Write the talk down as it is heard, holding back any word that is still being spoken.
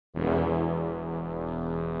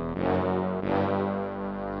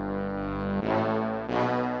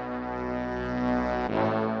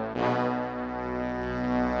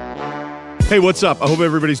Hey, what's up? I hope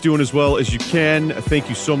everybody's doing as well as you can. Thank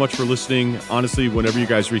you so much for listening. Honestly, whenever you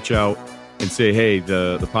guys reach out and say, hey,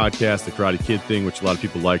 the podcast, the Karate Kid thing, which a lot of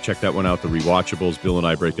people like, check that one out. The rewatchables. Bill and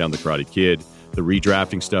I break down the Karate Kid. The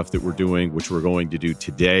redrafting stuff that we're doing, which we're going to do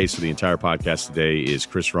today. So the entire podcast today is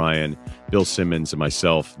Chris Ryen, Bill Simmons, and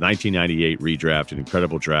myself. 1998 redraft, an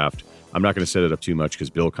incredible draft. I'm not going to set it up too much because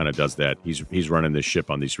Bill kind of does that. He's running this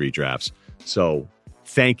ship on these redrafts. So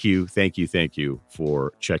thank you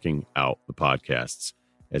for checking out the podcasts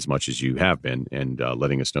as much as you have been and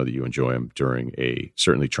letting us know that you enjoy them during a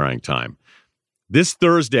certainly trying time. This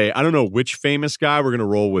Thursday, I don't know which famous guy we're going to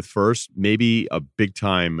roll with first. Maybe a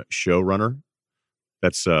big-time showrunner.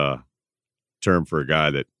 That's a term for a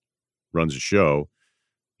guy that runs a show.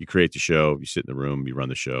 You create the show, you sit in the room, you run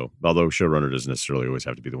the show. Although showrunner doesn't necessarily always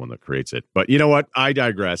have to be the one that creates it. But you know what? I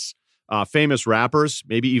digress. Famous rappers,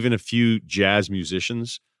 maybe even a few jazz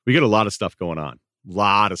musicians. We got a lot of stuff going on. A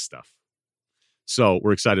lot of stuff. So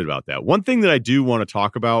we're excited about that. One thing that I do want to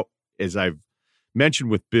talk about, as I've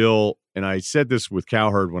mentioned with Bill, and I said this with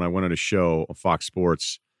Cowherd when I went on a show on Fox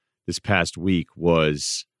Sports this past week,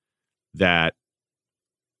 was that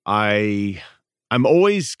I'm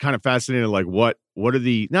always kind of fascinated, like what are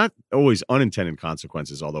the, not always unintended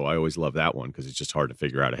consequences, although I always love that one because it's just hard to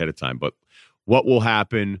figure out ahead of time, but what will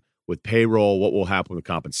happen with payroll, what will happen with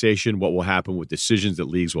compensation, what will happen with decisions that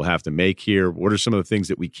leagues will have to make here, what are some of the things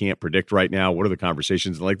that we can't predict right now, what are the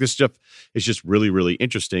conversations, like this stuff is just really, really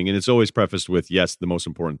interesting, and it's always prefaced with, yes, the most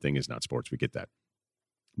important thing is not sports, we get that.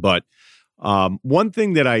 But one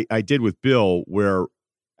thing that I did with Bill, where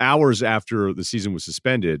hours after the season was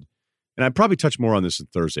suspended, and I probably touch more on this on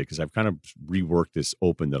Thursday because I've kind of reworked this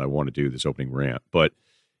open that I want to do, this opening rant. But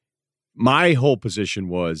my whole position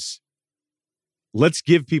was, let's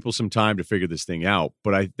give people some time to figure this thing out.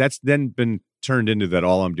 But that's then been turned into that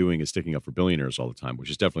all I'm doing is sticking up for billionaires all the time, which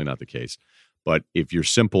is definitely not the case. But if you're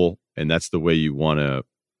simple and that's the way you want to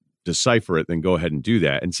decipher it, then go ahead and do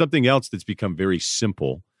that. And something else that's become very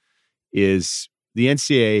simple is the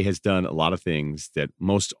NCAA has done a lot of things that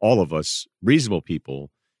most all of us, reasonable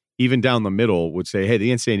people, even down the middle, would say, hey,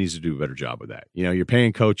 the NCAA needs to do a better job with that. You know, you're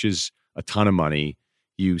paying coaches a ton of money.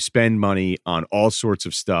 You spend money on all sorts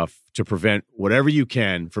of stuff to prevent whatever you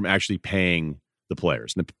can from actually paying the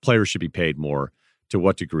players. And the players should be paid more. To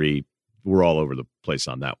what degree? We're all over the place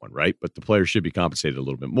on that one, right? But the players should be compensated a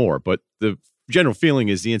little bit more. But the general feeling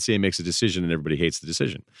is the NCAA makes a decision and everybody hates the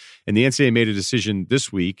decision. And the NCAA made a decision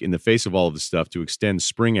this week in the face of all of this stuff to extend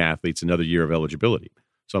spring athletes another year of eligibility.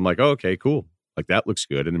 So I'm like, oh, okay, cool. Like that looks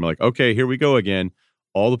good. And then we're like, okay, here we go again.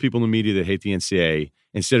 All the people in the media that hate the NCAA,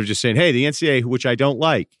 instead of just saying, hey, the NCAA, which I don't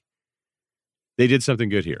like, they did something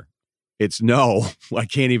good here. It's no, I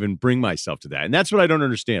can't even bring myself to that. And that's what I don't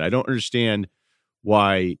understand. I don't understand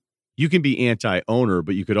why you can be anti-owner,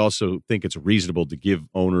 but you could also think it's reasonable to give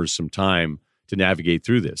owners some time to navigate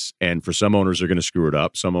through this. And for some owners are going to screw it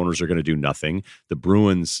up. Some owners are going to do nothing. The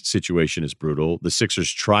Bruins situation is brutal. The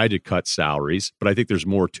Sixers try to cut salaries, but I think there's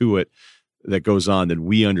more to it that goes on than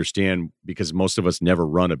we understand because most of us never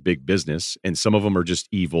run a big business. And some of them are just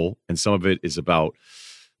evil. And some of it is about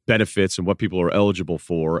benefits and what people are eligible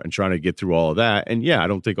for and trying to get through all of that. And yeah, I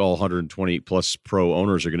don't think all 120 plus pro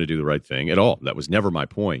owners are going to do the right thing at all. That was never my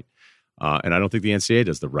point. And I don't think the NCAA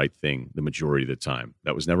does the right thing the majority of the time.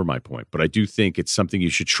 That was never my point. But I do think it's something you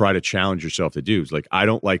should try to challenge yourself to do. It's like, I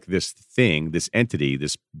don't like this thing, this entity,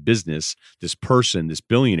 this business, this person, this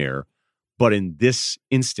billionaire. But in this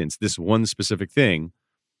instance, this one specific thing,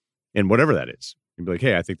 and whatever that is, you'd be like,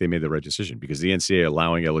 hey, I think they made the right decision because the NCAA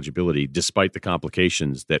allowing eligibility, despite the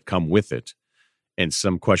complications that come with it, and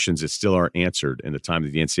some questions that still aren't answered in the time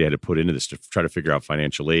that the NCAA had to put into this to try to figure out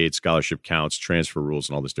financial aid, scholarship counts, transfer rules,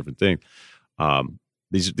 and all this different thing.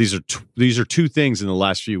 These are two things in the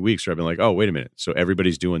last few weeks where I've been like, oh, wait a minute. So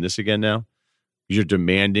everybody's doing this again now? You're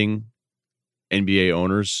demanding NBA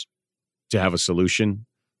owners to have a solution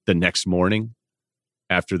the next morning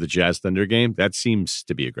after the Jazz Thunder game? That seems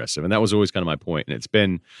to be aggressive. And that was always kind of my point. And it's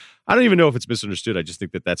been, I don't even know if it's misunderstood. I just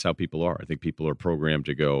think that that's how people are. I think people are programmed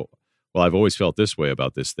to go, well, I've always felt this way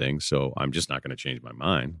about this thing, so I'm just not going to change my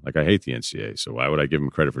mind. Like, I hate the NCAA, so why would I give them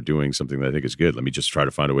credit for doing something that I think is good? Let me just try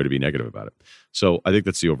to find a way to be negative about it. So I think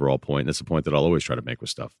that's the overall point. That's the point that I'll always try to make with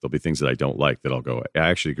stuff. There'll be things that I don't like that I'll go, I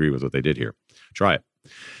actually agree with what they did here. Try it.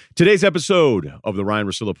 Today's episode of the Ryen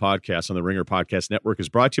Russillo podcast on the Ringer Podcast Network is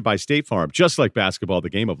brought to you by State Farm. Just like basketball, the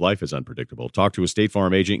game of life is unpredictable. Talk to a State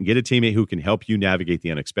Farm agent and get a teammate who can help you navigate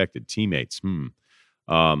the unexpected. Teammates.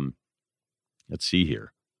 Let's see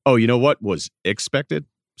here. Oh, you know what was expected?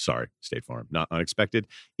 Sorry, State Farm, not unexpected.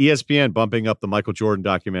 ESPN bumping up the Michael Jordan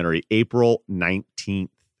documentary April 19th.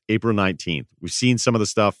 We've seen some of the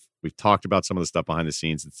stuff We've talked about some of the stuff behind the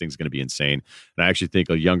scenes. This thing's going to be insane. And I actually think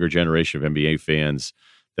a younger generation of NBA fans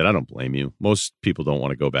that I don't blame you. Most people don't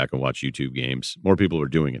want to go back and watch YouTube games. More people are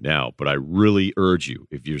doing it now. But I really urge you,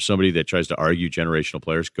 if you're somebody that tries to argue generational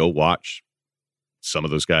players, go watch some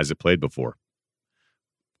of those guys that played before.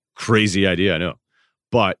 Crazy idea, I know.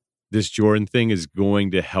 But this Jordan thing is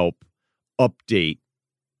going to help update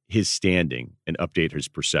his standing and update his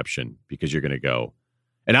perception, because you're going to go.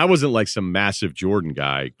 And I wasn't like some massive Jordan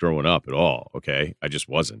guy growing up at all, okay? I just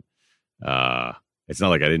wasn't. It's not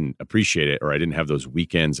like I didn't appreciate it or I didn't have those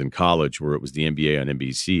weekends in college where it was the NBA on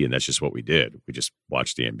NBC and that's just what we did. We just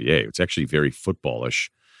watched the NBA. It's actually very footballish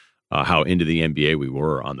how into the NBA we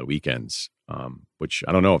were on the weekends, which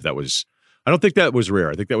I don't know if that was – I don't think that was rare.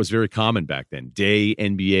 I think that was very common back then. Day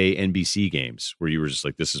NBA, NBC games where you were just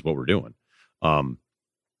like, this is what we're doing.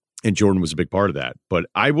 And Jordan was a big part of that. But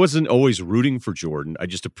I wasn't always rooting for Jordan. I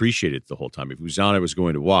just appreciated it the whole time. If he was on, I was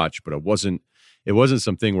going to watch, but it wasn't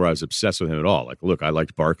something where I was obsessed with him at all. Like, look, I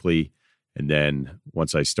liked Barkley. And then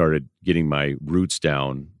once I started getting my roots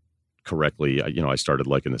down correctly, I started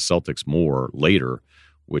liking the Celtics more later,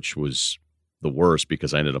 which was the worst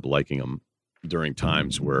because I ended up liking them during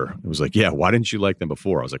times where it was like, yeah, why didn't you like them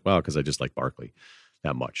before? I was like, well, because I just like Barkley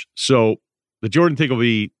that much. So the Jordan thing will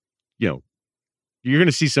be, you're going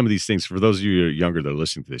to see some of these things. For those of you who are younger that are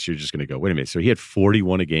listening to this, you're just going to go, wait a minute. So he had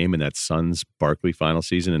 41 a game in that Suns Barkley final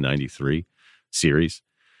season in 93 series.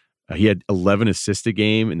 He had 11 assists a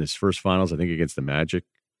game in this first finals, I think, against the Magic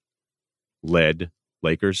led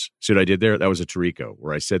Lakers. See what I did there? That was a Tirico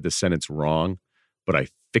where I said the sentence wrong, but I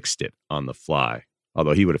fixed it on the fly.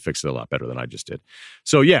 Although he would have fixed it a lot better than I just did.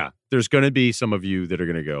 So, yeah, there's going to be some of you that are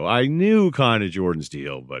going to go, I knew kind of Jordan's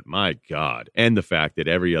deal, but my God. And the fact that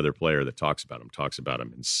every other player that talks about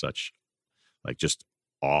him in such, like, just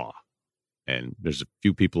awe. And there's a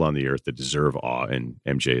few people on the earth that deserve awe, and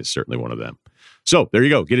MJ is certainly one of them. So, there you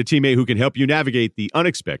go. Get a teammate who can help you navigate the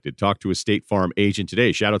unexpected. Talk to a State Farm agent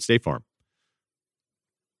today. Shout out State Farm.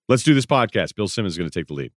 Let's do this podcast. Bill Simmons is going to take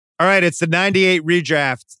the lead. All right, it's the 98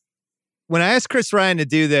 redraft. When I asked Chris Ryen to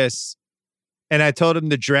do this, and I told him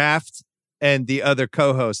the draft and the other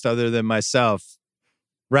co-host other than myself,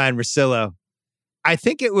 Ryen Russillo, I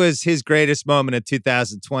think it was his greatest moment in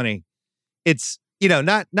 2020. It's,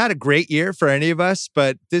 not a great year for any of us,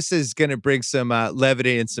 but this is going to bring some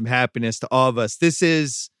levity and some happiness to all of us. This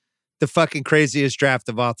is the fucking craziest draft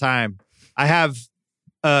of all time. I have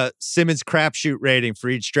a Simmons crapshoot rating for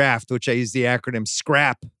each draft, which I use the acronym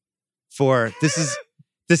SCRAP for.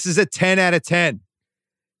 This is a 10 out of 10.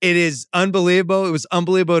 It is unbelievable. It was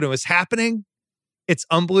unbelievable when it was happening. It's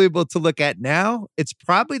unbelievable to look at now. It's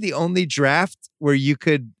probably the only draft where you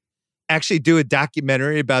could actually do a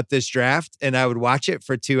documentary about this draft, and I would watch it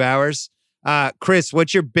for 2 hours. Chris,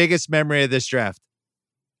 what's your biggest memory of this draft?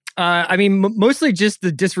 Mostly just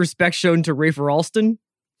the disrespect shown to Rafer Alston.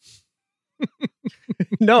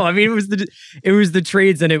 No, it was the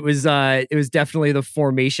trades, and it was definitely the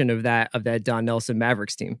formation of that Don Nelson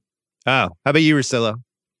Mavericks team. Oh, how about you, Russillo?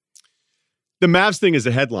 The Mavs thing is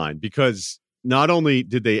a headline because not only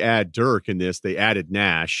did they add Dirk in this, they added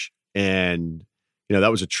Nash, and that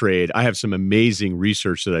was a trade. I have some amazing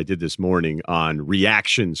research that I did this morning on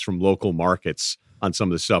reactions from local markets on some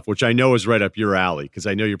of the stuff, which I know is right up your alley because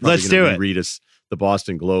I know you're probably going to read us the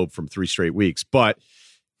Boston Globe from 3 straight weeks, but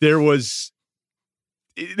there was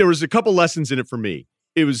a couple lessons in it for me.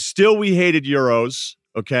 It was still, we hated Euros.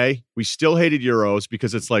 Okay. We still hated Euros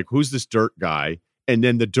because it's like, who's this Dirk guy? And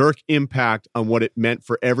then the Dirk impact on what it meant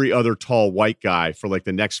for every other tall white guy for like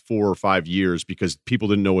the next 4 or 5 years because people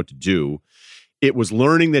didn't know what to do. It was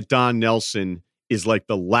learning that Don Nelson is like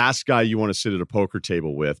the last guy you want to sit at a poker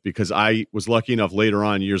table with, because I was lucky enough later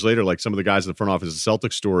on, years later, like some of the guys in the front office of the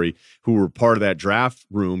Celtics story who were part of that draft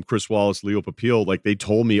room, Chris Wallace, Leo Papil, like they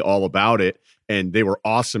told me all about it. And they were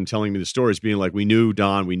awesome telling me the stories, being like, we knew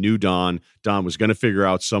Don Don was going to figure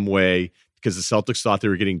out some way because the Celtics thought they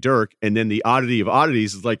were getting Dirk. And then the oddity of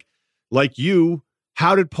oddities is like you,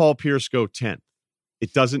 how did Paul Pierce go 10th?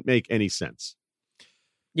 It doesn't make any sense.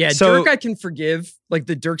 Yeah, so, Dirk I can forgive. Like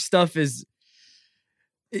the Dirk stuff is,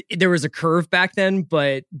 there was a curve back then,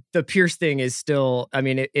 but the Pierce thing is still,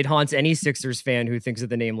 it haunts any Sixers fan who thinks of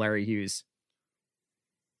the name Larry Hughes.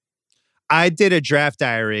 I did a draft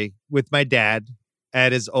diary with my dad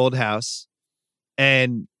at his old house,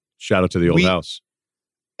 and shout out to the old house.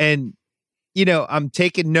 And, I'm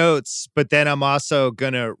taking notes, but then I'm also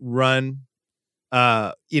going to run,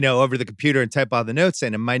 over the computer and type all the notes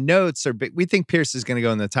in. And my notes are, we think Pierce is going to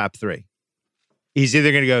go in the top 3. He's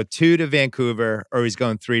either going to go 2 to Vancouver or he's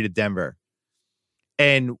going 3 to Denver.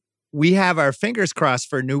 And we have our fingers crossed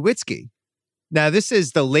for Nowitzki. Now, this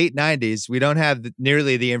is the late 90s. We don't have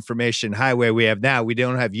nearly the information highway we have now. We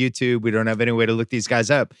don't have YouTube. We don't have any way to look these guys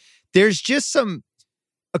up. There's just a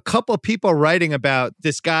couple people writing about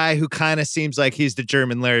this guy who kind of seems like he's the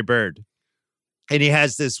German Larry Bird. And he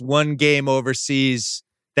has this one game overseas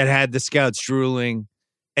that had the scouts drooling,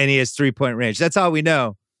 and he has 3-point range. That's all we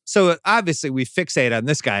know. So obviously we fixate on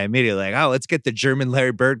this guy immediately. Like, oh, let's get the German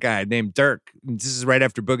Larry Bird guy named Dirk. And this is right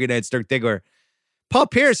after Boogie Nights, Dirk Diggler. Paul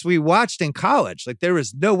Pierce, we watched in college. Like, there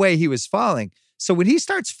was no way he was falling. So when he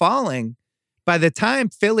starts falling, by the time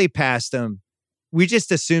Philly passed him, we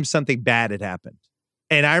just assumed something bad had happened.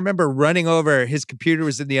 And I remember running over, his computer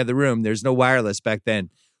was in the other room. There's no wireless back then.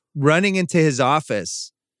 Running into his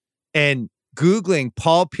office and Googling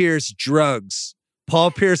Paul Pierce drugs,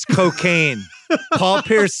 Paul Pierce cocaine, Paul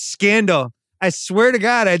Pierce scandal. I swear to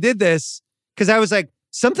God, I did this because I was like,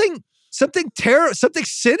 something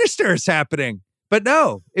sinister is happening. But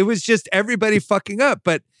no, it was just everybody fucking up.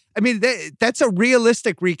 But I mean, that's a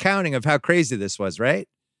realistic recounting of how crazy this was, right?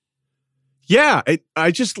 Yeah,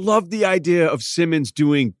 I just love the idea of Simmons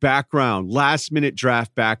doing last minute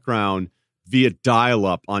draft background via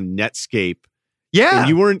dial-up on Netscape. Yeah, and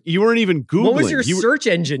you weren't even Googling. What was your search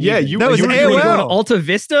engine? Yeah, that was AOL. Alta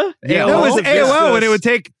Vista. Yeah, that was AOL, and it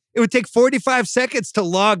would take 45 seconds to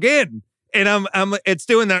log in, and it's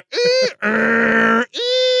doing that,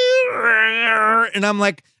 and I'm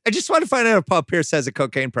like, I just want to find out if Paul Pierce has a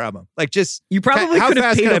cocaine problem. Like, just you probably could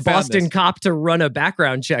have paid a Boston this? cop to run a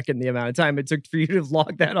background check in the amount of time it took for you to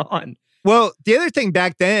log that on. Well, the other thing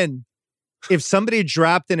back then, if somebody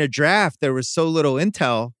dropped in a draft, there was so little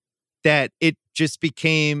intel that it just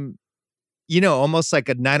became, almost like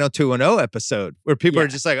a 90210 episode where people are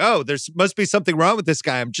just like, oh, there must be something wrong with this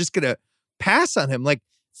guy. I'm just going to pass on him. Like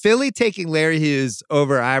Philly taking Larry Hughes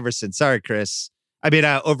over Iverson. Sorry, Chris.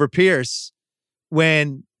 Over Pierce,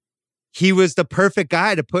 when he was the perfect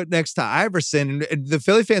guy to put next to Iverson, and the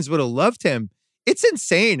Philly fans would have loved him. It's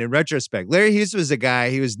insane in retrospect. Larry Hughes was a guy,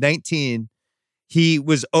 he was 19. He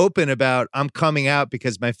was open about, I'm coming out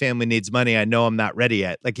because my family needs money. I know I'm not ready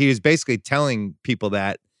yet. Like, he was basically telling people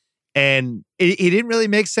that. And it didn't really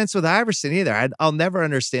make sense with Iverson either. I'll never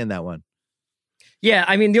understand that one. Yeah,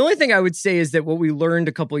 I mean, the only thing I would say is that what we learned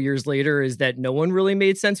a couple years later is that no one really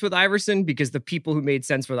made sense with Iverson because the people who made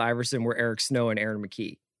sense with Iverson were Eric Snow and Aaron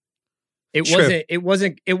McKee. It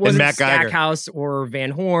wasn't Stackhouse or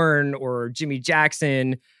Van Horn or Jimmy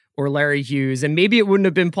Jackson or Larry Hughes, and maybe it wouldn't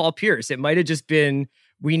have been Paul Pierce. It might have just been,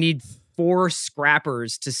 we need 4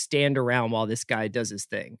 scrappers to stand around while this guy does his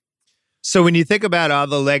thing. So when you think about all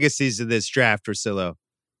the legacies of this draft, Russillo,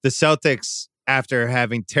 the Celtics, after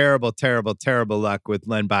having terrible, terrible, terrible luck with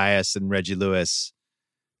Len Bias and Reggie Lewis,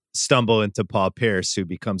 stumble into Paul Pierce, who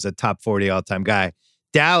becomes a top 40 all-time guy.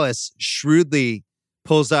 Dallas shrewdly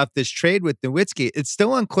pulls off this trade with Nowitzki. It's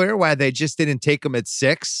still unclear why they just didn't take him at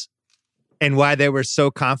 6 and why they were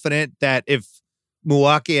so confident that if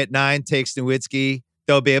Milwaukee at 9 takes Nowitzki,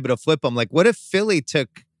 they'll be able to flip him. Like, what if Philly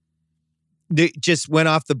just went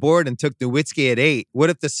off the board and took Nowitzki at 8? What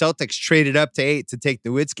if the Celtics traded up to 8 to take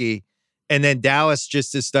Nowitzki, and then Dallas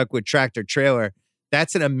just is stuck with tractor trailer?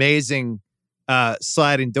 That's an amazing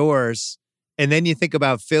sliding doors. And then you think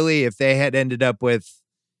about Philly, if they had ended up with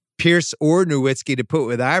Pierce or Nowitzki to put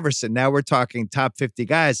with Iverson, now we're talking top 50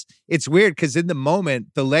 guys. It's weird because in the moment,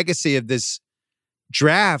 the legacy of this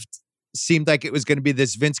draft seemed like it was going to be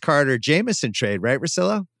this Vince Carter-Jameson trade, right,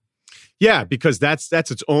 Russillo? Yeah, because that's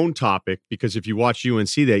its own topic. Because if you watch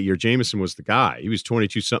UNC that year, Jameson was the guy. He was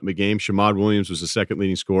 22-something a game. Shamad Williams was the second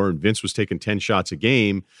leading scorer, and Vince was taking 10 shots a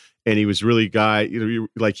game. And he was really a guy,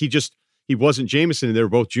 he wasn't Jameson, and they were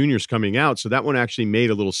both juniors coming out. So that one actually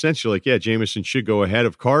made a little sense. You're like, yeah, Jameson should go ahead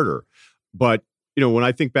of Carter. But, when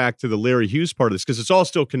I think back to the Larry Hughes part of this, because it's all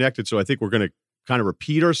still connected, so I think we're going to kind of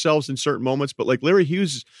repeat ourselves in certain moments. But like Larry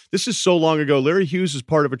Hughes, this is so long ago. Larry Hughes is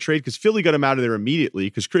part of a trade because Philly got him out of there immediately.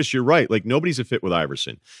 Because Chris, you're right. Like, nobody's a fit with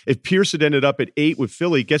Iverson. If Pierce had ended up at 8 with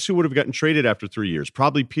Philly, guess who would have gotten traded after 3 years?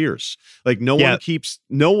 Probably Pierce. Like,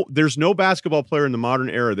 there's no basketball player in the modern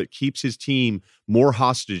era that keeps his team more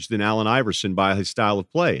hostage than Allen Iverson by his style of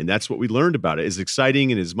play. And that's what we learned about it. As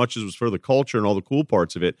exciting and as much as it was for the culture and all the cool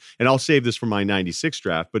parts of it. And I'll save this for my 96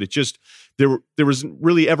 draft, but it just, there wasn't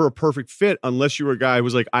really ever a perfect fit unless you were a guy who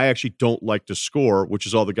was like, I actually don't like to score, which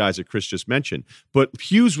is all the guys that Chris just mentioned. But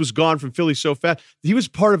Hughes was gone from Philly so fast. He was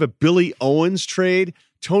part of a Billy Owens trade.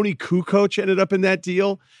 Tony Kukoc ended up in that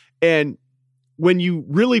deal. And when you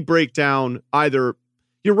really break down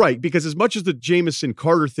you're right, because as much as the Jameson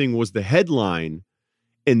Carter thing was the headline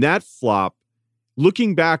in that flop,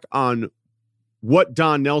 looking back on what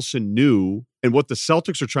Don Nelson knew and what the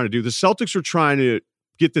Celtics are trying to do, the Celtics are trying to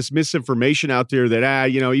get this misinformation out there that,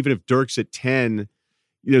 even if Dirk's at 10,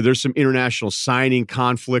 there's some international signing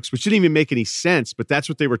conflicts, which didn't even make any sense, but that's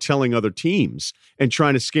what they were telling other teams and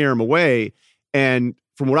trying to scare him away. And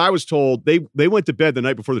from what I was told, they went to bed the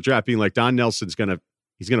night before the draft being like, Don Nelson's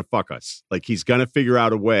he's going to fuck us. Like, he's going to figure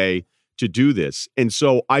out a way to do this. And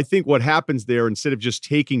so I think what happens there, instead of just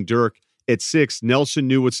taking Dirk at 6, Nelson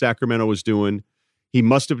knew what Sacramento was doing. He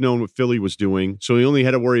must have known what Philly was doing. So he only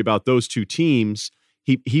had to worry about those two teams.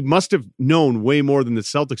 He must have known way more than the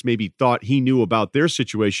Celtics maybe thought he knew about their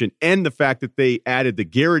situation, and the fact that they added the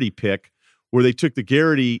Garrity pick, where they took the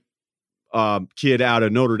Garrity kid out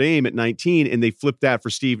of Notre Dame at 19 and they flipped that for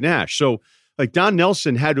Steve Nash. So like Don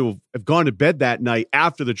Nelson had to have gone to bed that night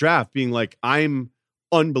after the draft being like, I'm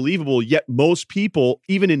unbelievable. Yet most people,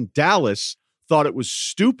 even in Dallas, thought it was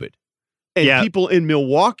stupid. And people in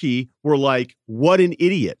Milwaukee were like, what an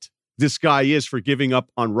idiot this guy is for giving up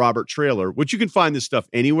on Robert Traylor, which you can find this stuff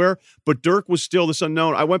anywhere. But Dirk was still this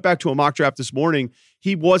unknown. I went back to a mock draft this morning.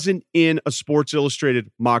 He wasn't in a Sports Illustrated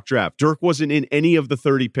mock draft. Dirk wasn't in any of the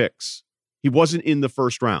 30 picks. He wasn't in the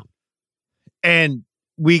first round. And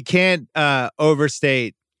we can't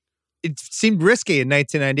overstate. It seemed risky in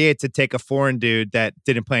 1998 to take a foreign dude that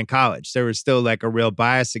didn't play in college. There was still like a real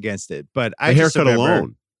bias against it. But I just haircut remember,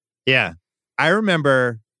 alone. Yeah. I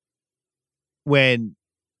remember when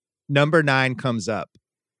number 9 comes up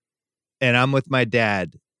and I'm with my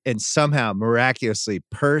dad and somehow miraculously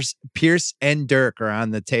Pierce and Dirk are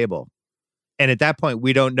on the table. And at that point,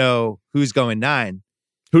 we don't know who's going 9.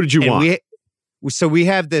 Who did you want? So we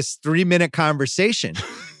have this 3-minute conversation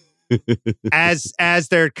as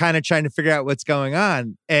they're kind of trying to figure out what's going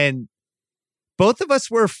on. And both of us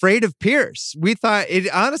were afraid of Pierce. We thought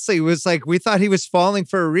it honestly was like, we thought he was falling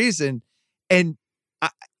for a reason. And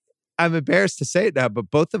I'm embarrassed to say it now, but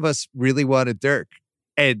both of us really wanted Dirk.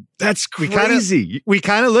 And that's crazy. We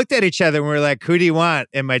kind of looked at each other and we were like, who do you want?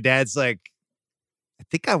 And my dad's like, I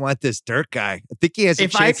think I want this Dirk guy. I think he has a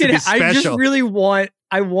chance to be special. I just really want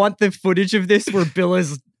the footage of this where Bill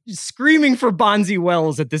is screaming for Bonzi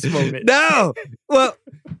Wells at this moment. No. Well,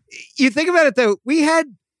 you think about it though. We had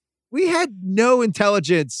no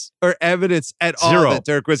intelligence or evidence at all that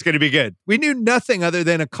Dirk was going to be good. We knew nothing other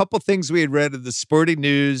than a couple things we had read in the Sporting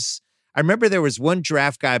News. I remember there was one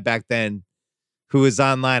draft guy back then who was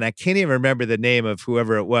online. I can't even remember the name of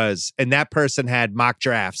whoever it was. And that person had mock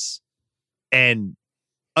drafts. And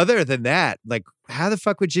other than that, like, how the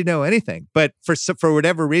fuck would you know anything? But for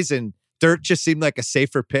whatever reason, Dirk just seemed like a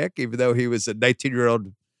safer pick, even though he was a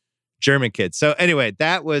 19-year-old German kid. So anyway,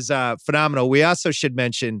 that was phenomenal. We also should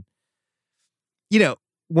mention,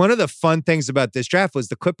 one of the fun things about this draft was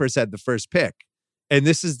the Clippers had the first pick. And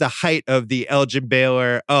this is the height of the Elgin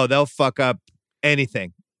Baylor, they'll fuck up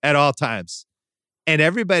anything at all times. And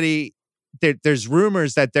everybody, there's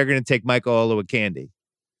rumors that they're going to take Michael Olowokandi,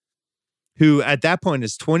 who at that point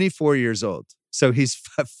is 24 years old. So he's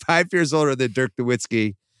 5 years older than Dirk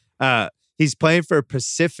Nowitzki. He's playing for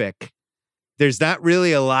Pacific. There's not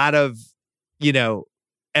really a lot of,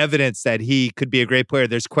 evidence that he could be a great player.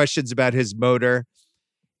 There's questions about his motor.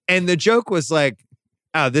 And the joke was like,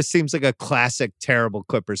 this seems like a classic terrible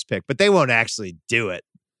Clippers pick, but they won't actually do it.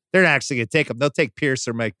 They're not actually going to take him. They'll take Pierce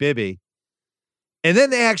or Mike Bibby. And then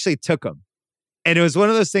they actually took him. And it was one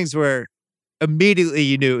of those things where immediately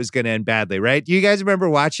you knew it was going to end badly, right? You guys remember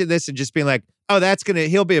watching this and just being like,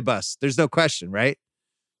 he'll be a bust. There's no question, right?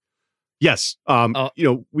 Yes.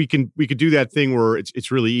 We could do that thing where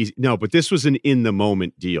it's really easy. No, but this was an in the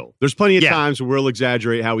moment deal. There's plenty of times where we'll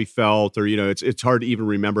exaggerate how we felt, or, it's hard to even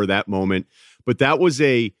remember that moment. But that was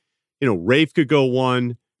Rafe could go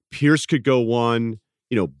 1, Pierce could go 1,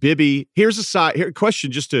 Bibby. Here's a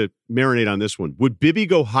question just to marinate on this one. Would Bibby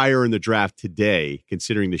go higher in the draft today,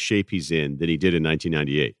 considering the shape he's in, than he did in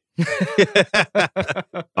 1998?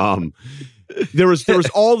 There was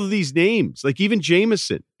all of these names, like even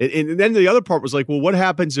Jameson. And then the other part was like, well, what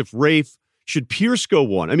happens if should Pierce go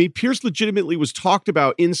 1? I mean, Pierce legitimately was talked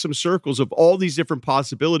about in some circles of all these different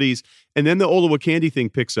possibilities. And then the Olowokandi thing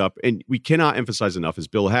picks up, and we cannot emphasize enough, as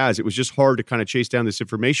Bill has, it was just hard to kind of chase down this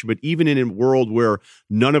information. But even in a world where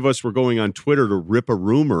none of us were going on Twitter to rip a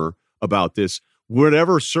rumor about this,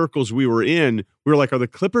 whatever circles we were in, we were like, are the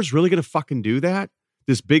Clippers really going to fucking do that?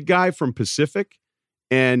 This big guy from Pacific?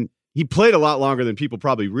 And he played a lot longer than people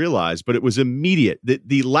probably realized, but it was immediate.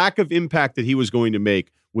 The lack of impact that he was going to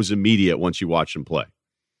make was immediate once you watched him play.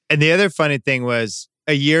 And the other funny thing was,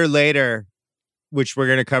 a year later, which we're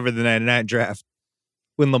going to cover the 99 draft,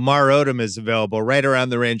 when Lamar Odom is available, right around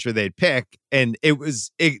the range where they'd pick, and it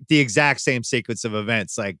was the exact same sequence of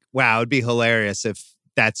events. Like, wow, it'd be hilarious if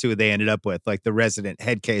that's who they ended up with, like the resident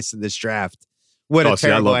head case of this draft what a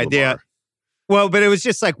terrible idea. Lamar. Well, but it was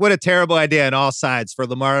just like, what a terrible idea on all sides for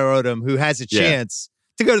Lamar Odom, who has a chance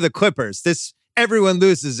to go to the Clippers. Everyone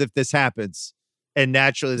loses if this happens. And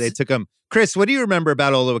naturally, they took him. Chris, what do you remember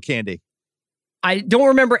about Olowokandi? I don't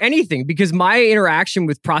remember anything because my interaction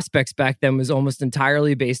with prospects back then was almost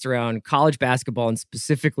entirely based around college basketball and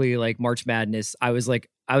specifically like March Madness. I was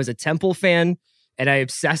a Temple fan and I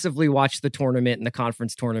obsessively watched the tournament and the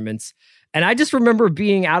conference tournaments. And I just remember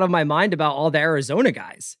being out of my mind about all the Arizona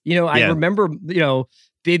guys. I remember,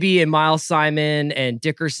 Bibby and Miles Simon and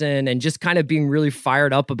Dickerson and just kind of being really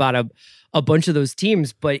fired up about a bunch of those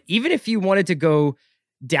teams. But even if you wanted to go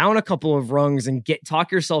down a couple of rungs and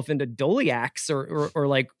talk yourself into Doliacs or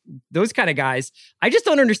like those kind of guys, I just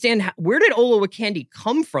don't understand where did Olowokandi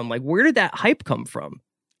come from? Like, where did that hype come from?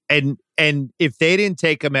 And if they didn't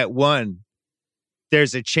take him at 1,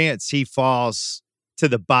 there's a chance he falls to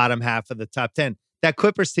the bottom half of the top 10. That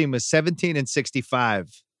Clippers team was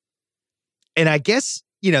 17-65. And I guess,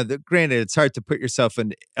 granted, it's hard to put yourself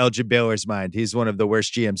in Elgin Baylor's mind. He's one of the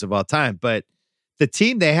worst GMs of all time. But the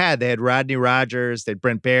team they had Rodney Rogers, they had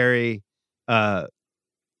Brent Barry. I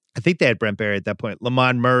think they had Brent Barry at that point.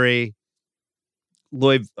 Lamont Murray.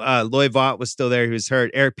 Lloyd Vaught was still there. He was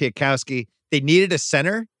hurt. Eric Piatkowski. They needed a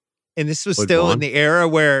center. And this was still in the era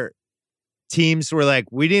where teams were like,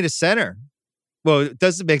 we need a center. Well, it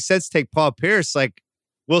doesn't make sense to take Paul Pierce. Like,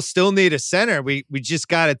 we'll still need a center. We just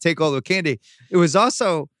got to take Olowokandi. It was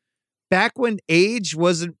also back when age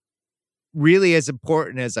wasn't really as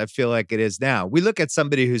important as I feel like it is now. We look at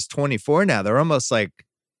somebody who's 24 now. They're almost like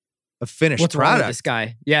a finished What's product. Wrong with this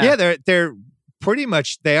guy? Yeah. Yeah, they're pretty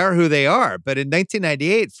much, they are who they are. But in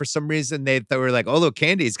 1998, for some reason, they were like,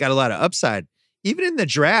 Olowokandi's got a lot of upside. Even in the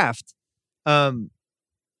draft, when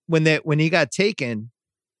he got taken,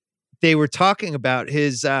 they were talking about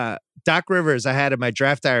his Doc Rivers. I had in my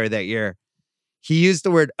draft diary that year. He used the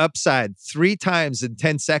word upside 3 times in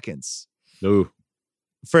 10 seconds. Ooh.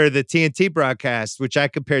 For the TNT broadcast, which I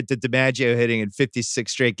compared to DiMaggio hitting in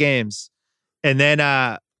 56 straight games. And then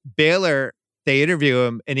Baylor, they interview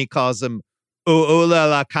him and he calls him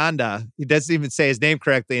Olowokandi. He doesn't even say his name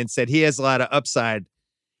correctly and said he has a lot of upside.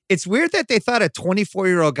 It's weird that they thought a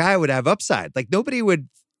 24-year-old guy would have upside. Like, nobody would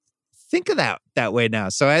think of that way now.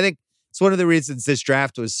 So I think it's one of the reasons this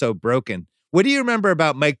draft was so broken. What do you remember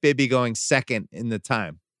about Mike Bibby going second in the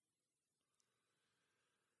time?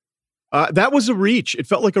 That was a reach. It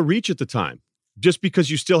felt like a reach at the time, just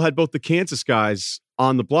because you still had both the Kansas guys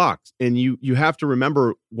on the block. And you have to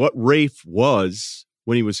remember what Rafe was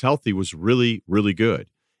when he was healthy was really, really good.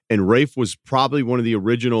 And Rafe was probably one of the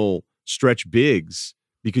original stretch bigs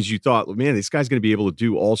because you thought, man, this guy's going to be able to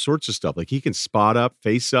do all sorts of stuff. Like, he can spot up,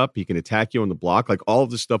 face up, he can attack you on the block. Like, all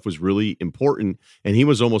of this stuff was really important. And he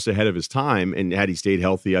was almost ahead of his time. And had he stayed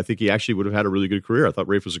healthy, I think he actually would have had a really good career. I thought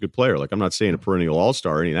Rafe was a good player. Like, I'm not saying a perennial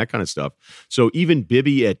all-star or any of that kind of stuff. So even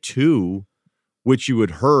Bibby at 2, which you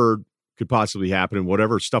had heard could possibly happen in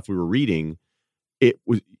whatever stuff we were reading,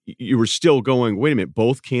 you were still going, wait a minute,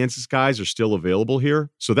 both Kansas guys are still available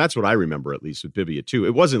here? So that's what I remember, at least, with Bibby at 2.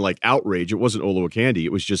 It wasn't like outrage. It wasn't Olowokandi.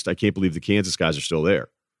 It was just, I can't believe the Kansas guys are still there.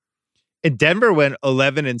 And Denver went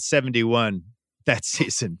 11-71 that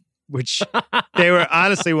season, which they were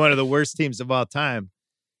honestly one of the worst teams of all time.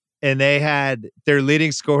 And they had their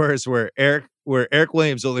leading scorers were Eric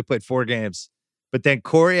Williams only played 4 games, but then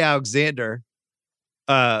Corey Alexander,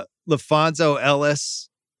 LaFonso Ellis,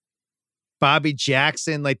 Bobby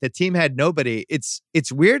Jackson. Like, the team had nobody. It's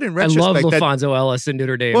weird in retrospect. I love LaFonso Ellis in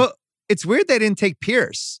Notre Dame. Well, it's weird they didn't take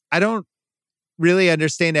Pierce. I don't really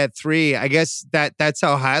understand at 3. I guess that's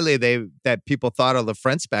how highly that people thought of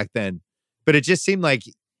LaFrentz back then. But it just seemed like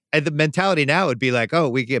the mentality now would be like, oh,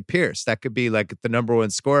 we get Pierce. That could be like the number 1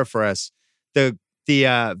 scorer for us. The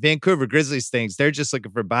Vancouver Grizzlies things, they're just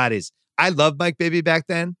looking for bodies. I loved Mike Bibby back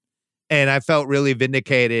then, and I felt really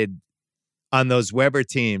vindicated on those Weber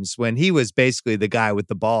teams when he was basically the guy with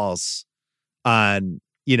the balls on,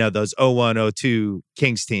 those 01-02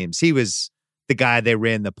 Kings teams. He was the guy they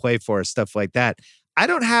ran the play for, stuff like that. I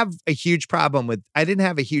didn't have a huge problem with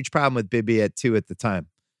Bibby at 2 at the time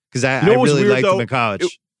because I really liked him in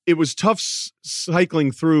college. It was tough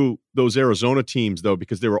cycling through those Arizona teams, though,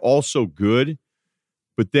 because they were all so good.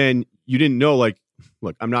 But then you didn't know, like,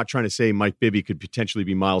 look, I'm not trying to say Mike Bibby could potentially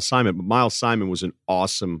be Miles Simon, but Miles Simon was an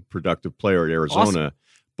awesome, productive player at Arizona. Awesome.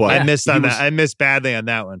 But I missed on that. I missed badly on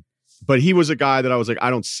that one. But he was a guy that I was like, I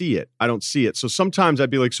don't see it. So sometimes I'd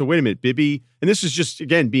be like, so wait a minute, Bibby. And this is just,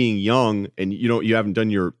 again, being young and you haven't done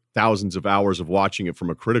your thousands of hours of watching it from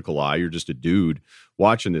a critical eye. You're just a dude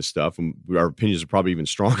watching this stuff. And our opinions are probably even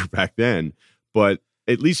stronger back then. But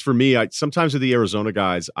at least for me, sometimes with the Arizona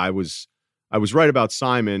guys, I was I was right about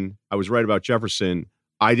Simon. I was right about Jefferson.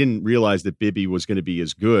 I didn't realize that Bibby was going to be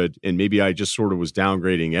as good. And maybe I just sort of was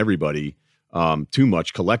downgrading everybody too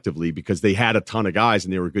much collectively because they had a ton of guys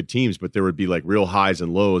and they were good teams, but there would be like real highs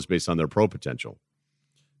and lows based on their pro potential.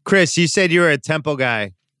 Chris, you said you were a Temple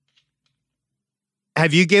guy.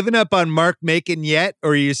 Have you given up on Mark Macon yet?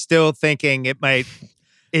 Or are you still thinking he might?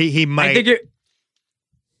 I think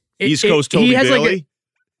East Coast Toby Bailey?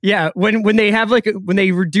 When they have when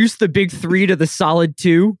they reduce the big three to the solid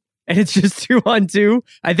two and it's just 2-on-2,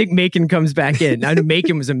 I think Macon comes back in. I know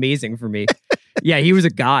Macon was amazing for me. Yeah, he was a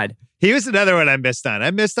god. He was another one I missed on. I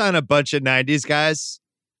missed on a bunch of 90s guys.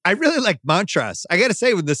 I really like Montrose. I got to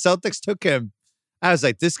say, when the Celtics took him, I was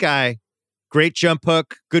like, this guy, great jump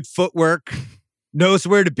hook, good footwork, knows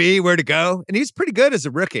where to be, where to go. And he's pretty good as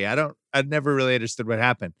a rookie. I never really understood what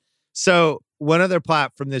happened. So one other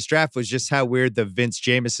plot from this draft was just how weird the Vince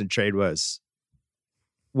Jamison trade was,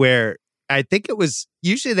 where I think it was,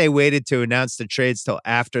 usually they waited to announce the trades till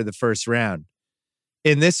after the first round.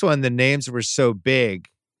 In this one, the names were so big,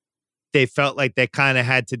 they felt like they kind of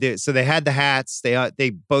had to do it. So they had the hats. They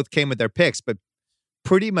both came with their picks, but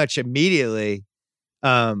pretty much immediately,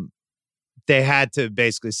 they had to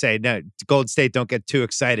basically say, no, Golden State, don't get too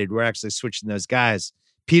excited. We're actually switching those guys.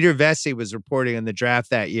 Peter Vesey was reporting on the draft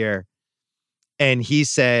that year, and he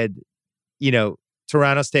said,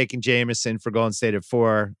 Toronto's taking Jamison for Golden State at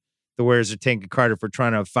 4. The Warriors are taking Carter for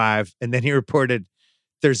Toronto at 5. And then he reported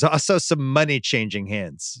there's also some money changing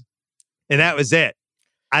hands. And that was it.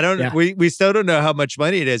 We still don't know how much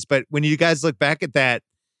money it is, but when you guys look back at that,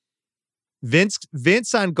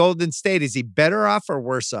 Vince on Golden State, is he better off or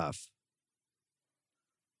worse off?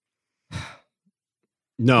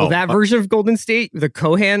 No. Well, that version of Golden State, the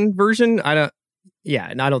Cohan version, I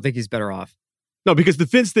don't think he's better off. No, because the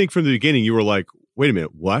Vince thing from the beginning, you were like, wait a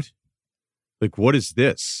minute, what? Like, what is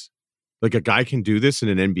this? Like, a guy can do this in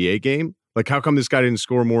an NBA game? Like, how come this guy didn't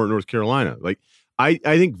score more at North Carolina? Like, I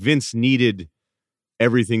think Vince needed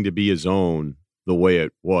everything to be his own the way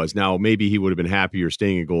it was. Now, maybe he would have been happier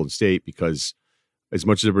staying in Golden State because as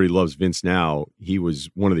much as everybody loves Vince now, he was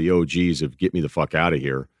one of the OGs of get me the fuck out of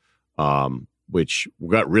here, which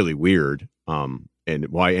got really weird. And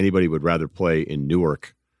why anybody would rather play in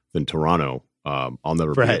Newark than Toronto, I'll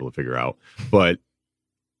never be able to figure out. But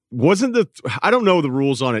I don't know the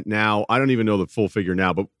rules on it now. I don't even know the full figure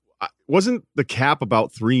now, but wasn't the cap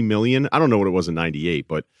about $3 million? I don't know what it was in 98,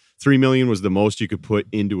 but $3 million was the most you could put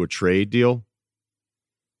into a trade deal.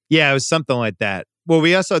 Yeah, it was something like that. Well,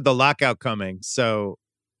 we also had the lockout coming, so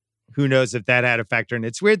who knows if that had a factor in.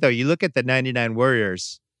 It's weird, though. You look at the 99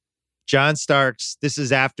 Warriors, John Starks, this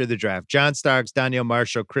is after the draft. John Starks, Daniel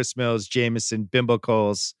Marshall, Chris Mills, Jamison, Bimbo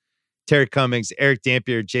Coles, Terry Cummings, Eric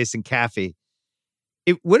Dampier, Jason Caffey.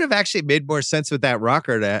 It would have actually made more sense with that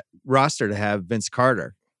roster to have Vince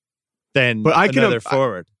Carter than another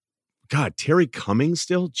forward. God, Terry Cummings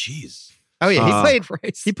still? Jeez. Oh, yeah.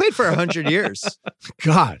 He played for 100 years.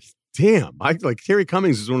 God damn. Terry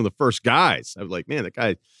Cummings is one of the first guys. I was like, man, that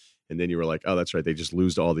guy. And then you were like, oh, that's right. They just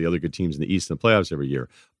lose to all the other good teams in the East in the playoffs every year.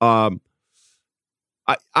 I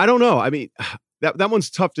don't know. I mean, that one's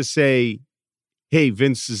tough to say, hey,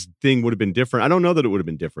 Vince's thing would have been different. I don't know that it would have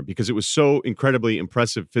been different because it was so incredibly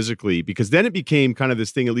impressive physically, because then it became kind of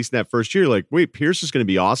this thing, at least in that first year, like, wait, Pierce is going to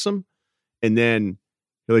be awesome. And then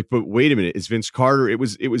you're like, but wait a minute, is Vince Carter? It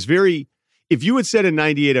was very, if you had said in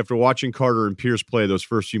 98 after watching Carter and Pierce play those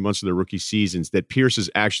first few months of their rookie seasons that Pierce is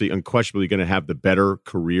actually unquestionably going to have the better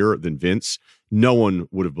career than Vince, no one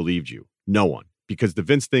would have believed you. No one. Because the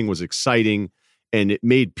Vince thing was exciting and it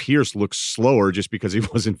made Pierce look slower just because he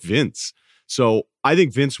wasn't Vince. So I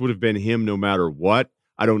think Vince would have been him no matter what.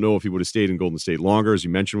 I don't know if he would have stayed in Golden State longer, as you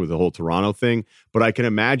mentioned with the whole Toronto thing. But I can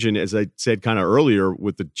imagine, as I said kind of earlier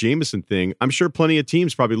with the Jamison thing, I'm sure plenty of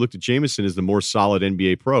teams probably looked at Jamison as the more solid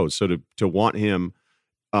NBA pro. So to want him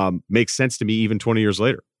makes sense to me even 20 years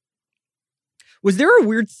later. Was there a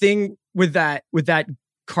weird thing with that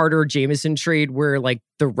Carter Jamison trade where like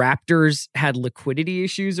the Raptors had liquidity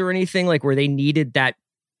issues or anything, like where they needed that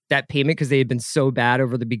payment because they had been so bad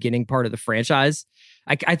over the beginning part of the franchise?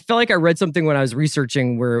 I felt like I read something when I was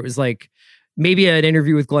researching where it was like maybe an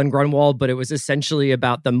interview with Glenn Grunwald, but it was essentially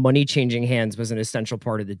about the money changing hands was an essential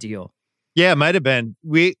part of the deal. Yeah, it might have been.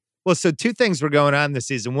 So two things were going on this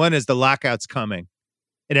season. One is the lockout's coming,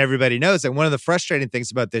 and everybody knows. And one of the frustrating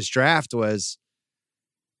things about this draft was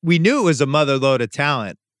we knew it was a mother load of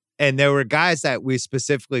talent, and there were guys that we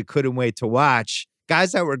specifically couldn't wait to watch,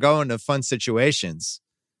 guys that were going to fun situations.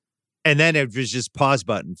 And then it was just pause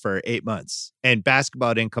button for 8 months. And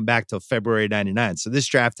basketball didn't come back till February 99. So this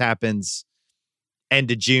draft happens end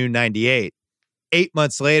of June 98. 8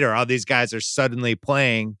 months later, all these guys are suddenly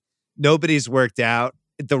playing. Nobody's worked out.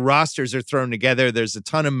 The rosters are thrown together. There's a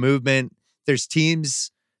ton of movement. There's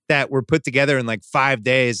teams that were put together in like 5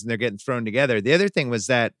 days and they're getting thrown together. The other thing was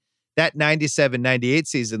that 97-98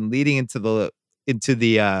 season leading into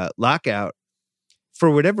the lockout, for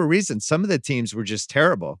whatever reason, some of the teams were just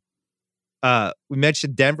terrible. We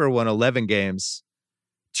mentioned Denver won 11 games.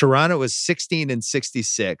 Toronto was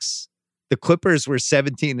 16-66. The Clippers were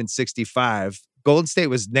 17-65. Golden State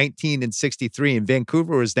was 19-63, and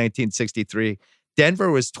Vancouver was 19-63. Denver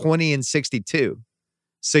was 20-62.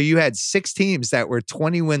 So you had 6 teams that were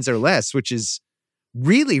 20 wins or less, which is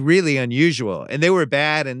really, really unusual. And they were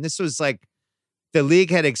bad. And this was like the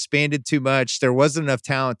league had expanded too much. There wasn't enough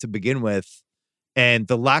talent to begin with. And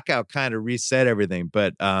the lockout kind of reset everything.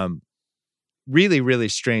 But really, really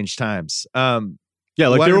strange times. Yeah,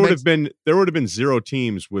 like there would have been 0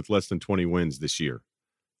 teams with less than 20 wins this year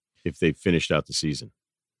if they finished out the season.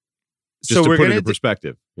 Just to put it in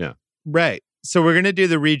perspective. Yeah. Right. So we're going to do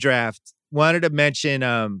the redraft. Wanted to mention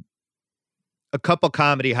a couple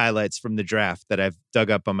comedy highlights from the draft that I've dug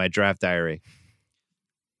up on my draft diary.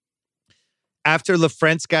 After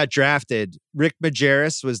LaFrentz got drafted, Rick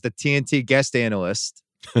Majerus was the TNT guest analyst.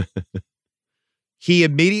 He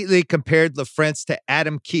immediately compared LaFrentz to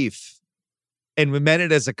Adam Keefe, and we meant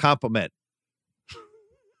it as a compliment.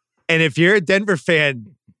 And if you're a Denver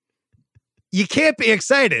fan, you can't be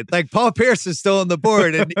excited. Like, Paul Pierce is still on the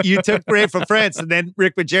board, and you took Ray from France, and then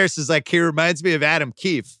Rick Majerus is like, he reminds me of Adam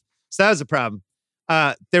Keefe. So that was a problem.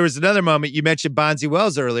 There was another moment. You mentioned Bonzi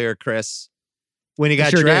Wells earlier, Chris. When he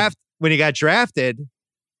got drafted,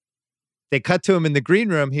 they cut to him in the green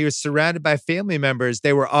room. He was surrounded by family members.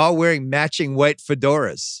 They were all wearing matching white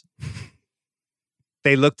fedoras.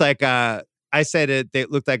 They looked like they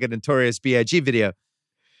looked like a Notorious B.I.G. video.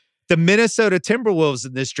 The Minnesota Timberwolves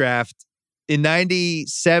in this draft, in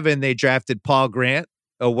 97, they drafted Paul Grant,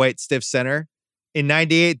 a white stiff center. In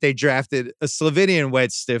 98, they drafted a Slovenian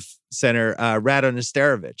white stiff center, Rado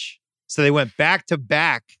Nesterovic. So they went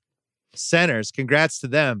back-to-back centers. Congrats to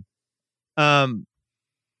them.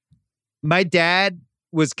 My dad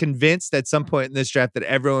was convinced at some point in this draft that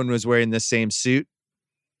everyone was wearing the same suit.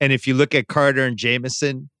 And if you look at Carter and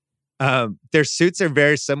Jameson, their suits are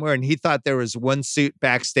very similar. And he thought there was one suit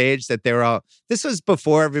backstage that they were all... This was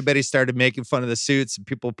before everybody started making fun of the suits and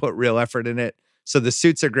people put real effort in it. So the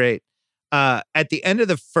suits are great. At the end of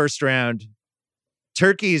the first round,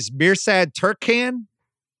 Turkey's Mirsad Turkcan,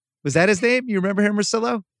 was that his name? You remember him,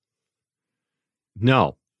 Russillo?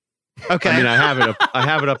 No. Okay. I mean, I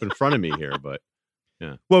have it up in front of me here, but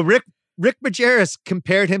yeah. Well, Rick Majerus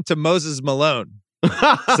compared him to Moses Malone.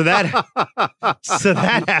 So that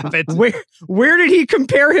happened. Where did he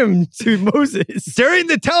compare him to Moses? During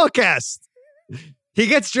the telecast. He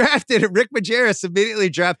gets drafted, and Rick Majerus immediately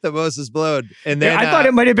dropped the Moses Malone. And then I thought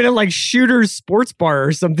it might have been at like Shooter's Sports Bar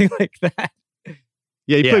or something like that.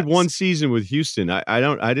 Yeah, he played one season with Houston.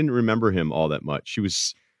 I didn't remember him all that much. He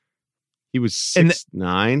was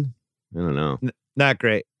 6'9". I don't know. Not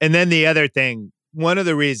great. And then the other thing, one of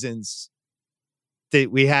the reasons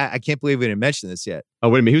that we had, I can't believe we didn't mention this yet. Oh,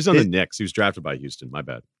 wait a minute. He was on the Knicks. He was drafted by Houston. My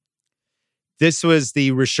bad. This was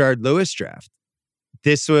the Rashard Lewis draft.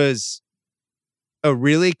 This was a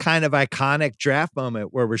really kind of iconic draft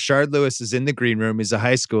moment where Rashard Lewis is in the green room. He's a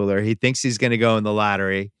high schooler. He thinks he's going to go in the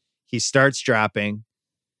lottery. He starts dropping.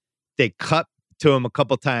 They cut to him a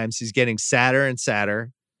couple times. He's getting sadder and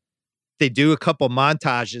sadder. They do a couple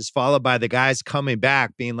montages followed by the guys coming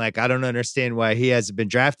back being like, I don't understand why he hasn't been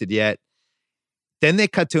drafted yet. Then they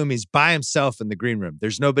cut to him. He's by himself in the green room.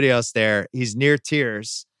 There's nobody else there. He's near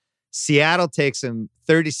tears. Seattle takes him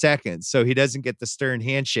 30 seconds, so he doesn't get the stern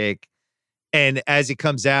handshake. And as he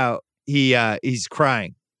comes out, he's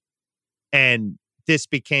crying. And this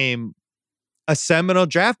became a seminal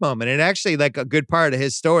draft moment, and actually like a good part of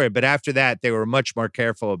his story. But after that, they were much more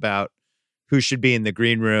careful about who should be in the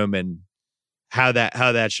green room and how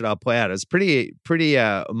that should all play out. It was pretty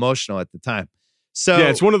emotional at the time. So yeah,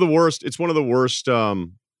 it's one of the worst. It's one of the worst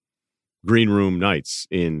green room nights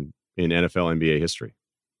in NFL NBA history.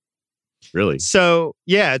 Really? So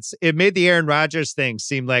yeah, it made the Aaron Rodgers thing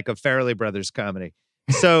seem like a Farrelly Brothers comedy.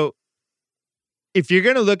 So if you're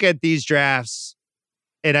going to look at these drafts,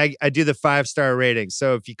 and I do the 5-star rating.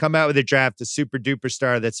 So if you come out with a draft, a super duper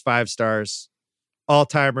star, that's 5 stars,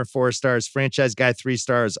 all-timer 4 stars, franchise guy 3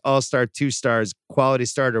 stars, all-star 2 stars, quality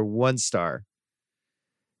starter 1 star.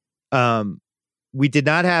 We did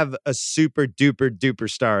not have a super duper duper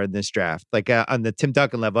star in this draft, like on the Tim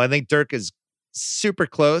Duncan level. I think Dirk is super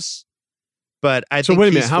close, but I think wait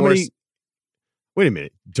a minute. Wait a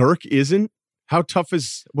minute. Dirk isn't? How tough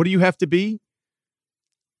what do you have to be?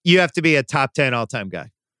 you have to be a top 10 all-time guy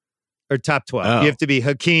or top 12. You have to be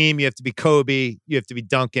Hakeem. You have to be Kobe. You have to be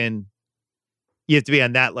Duncan. You have to be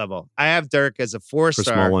on that level. I have Dirk as a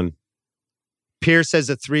 4-star. Pierce as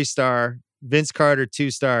a 3-star. Vince Carter,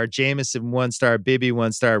 2-star. Jameson, 1-star. Bibby,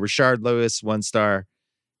 1-star. Rashard Lewis, 1-star.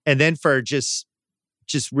 And then for just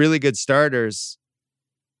really good starters,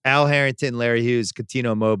 Al Harrington, Larry Hughes,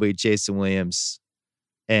 Coutinho Mobley, Jason Williams,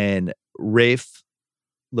 and Rafe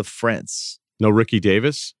LaFrance. No Ricky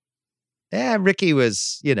Davis? Yeah, Ricky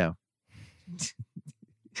was,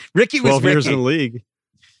 Ricky was 12 years in the league.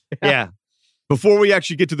 Yeah. Before we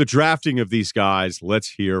actually get to the drafting of these guys,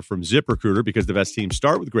 let's hear from ZipRecruiter, because the best teams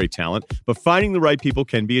start with great talent, but finding the right people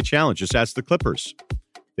can be a challenge. Just ask the Clippers.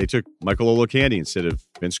 They took Michael Olowokandi instead of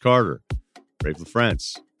Vince Carter, Rafe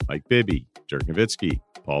LaFrance, Mike Bibby, Dirk Nowitzki,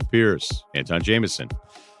 Paul Pierce, Anton Jameson.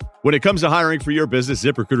 When it comes to hiring for your business,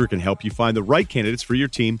 ZipRecruiter can help you find the right candidates for your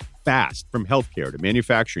team fast, from healthcare to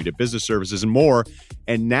manufacturing to business services and more.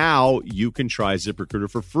 And now you can try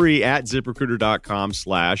ZipRecruiter for free at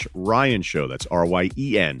ZipRecruiter.com/Ryen Show. That's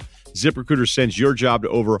RYEN. ZipRecruiter sends your job to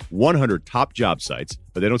over 100 top job sites,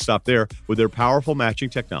 but they don't stop there. With their powerful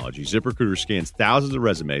matching technology, ZipRecruiter scans thousands of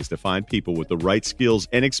resumes to find people with the right skills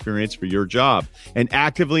and experience for your job and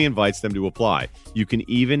actively invites them to apply. You can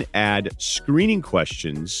even add screening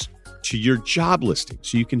questions to your job listing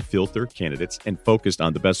so you can filter candidates and focus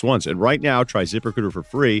on the best ones. And right now, try ZipRecruiter for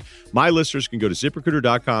free. My listeners can go to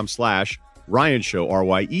ZipRecruiter.com/Ryen Show,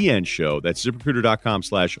 RYEN Show. That's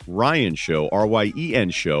ZipRecruiter.com/Ryen Show, RYEN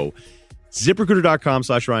Show.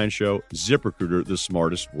 ZipRecruiter.com/Ryen Show. ZipRecruiter, the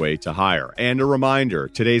smartest way to hire. And a reminder,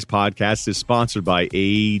 today's podcast is sponsored by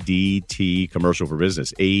ADT Commercial for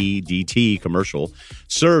Business. ADT Commercial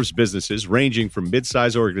serves businesses ranging from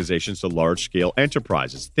mid-sized organizations to large-scale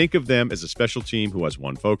enterprises. Think of them as a special team who has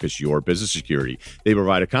one focus: your business security. They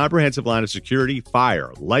provide a comprehensive line of security,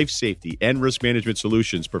 fire, life safety, and risk management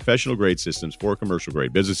solutions, professional-grade systems for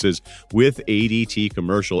commercial-grade businesses. With ADT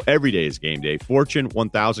Commercial, every day is game day. Fortune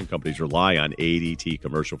 1000 companies rely on ADT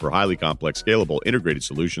Commercial for highly complex, scalable, integrated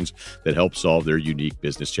solutions that help solve their unique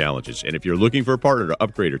business challenges. And if you're looking for a partner to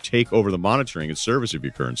upgrade or take over the monitoring and service of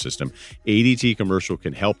your current system, ADT Commercial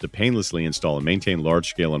can help to painlessly install and maintain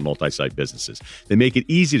large-scale and multi-site businesses. They make it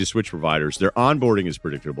easy to switch providers. Their onboarding is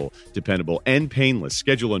predictable, dependable, and painless.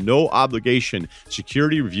 Schedule a no-obligation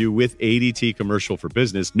security review with ADT Commercial for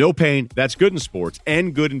Business. No pain. That's good in sports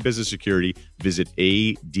and good in business security. Visit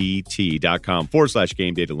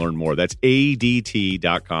ADT.com/game day to learn more. That's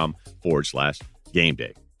ADT.com/game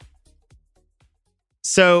day.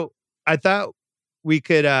 So I thought we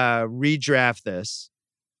could redraft this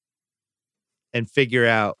and figure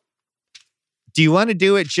out, do you want to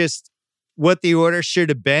do it just what the order should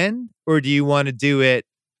have been, or do you want to do it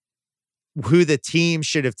who the team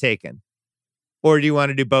should have taken? Or do you want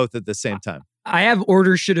to do both at the same time? I have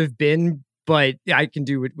order should have been, but I can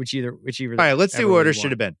do whichever. All right, let's do order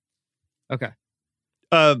should have been. Okay.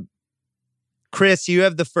 Chris, you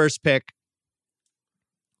have the first pick.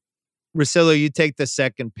 Russillo, you take the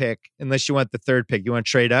second pick, unless you want the third pick. You want to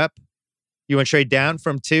trade up? You want to trade down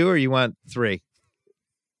from 2, or you want 3?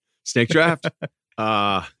 Snake draft?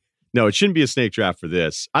 No, it shouldn't be a snake draft for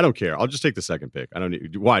this. I don't care. I'll just take the second pick. I don't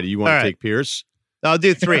need. Why? Do you want to take Pierce? I'll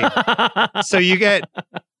do 3. So you get,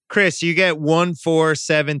 Chris, you get 1, 4,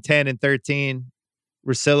 7, 10, and 13.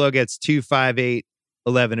 Russillo gets 2, 5, 8,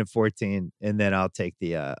 11, and 14. And then I'll take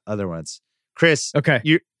the other ones. Chris.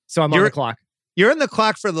 Okay. So I'm on the clock. You're on the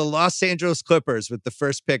clock for the Los Angeles Clippers with the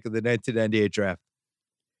first pick of the 1998 draft.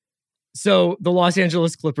 So the Los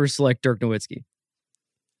Angeles Clippers select Dirk Nowitzki.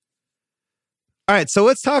 All right. So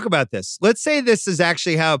let's talk about this. Let's say this is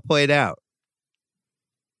actually how it played out.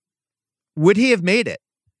 Would he have made it?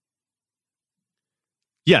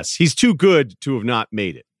 Yes. He's too good to have not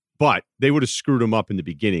made it, but they would have screwed him up in the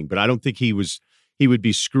beginning. But I don't think he would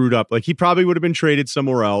be screwed up. Like, he probably would have been traded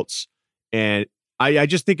somewhere else. And I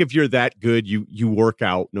just think if you're that good, you work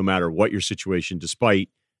out no matter what your situation, despite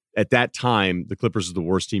at that time, the Clippers are the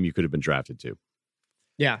worst team you could have been drafted to.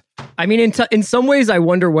 Yeah. I mean, in some ways, I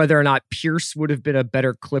wonder whether or not Pierce would have been a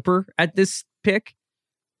better Clipper at this pick.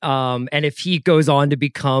 And if he goes on to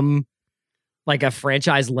become like a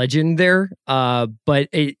franchise legend there. But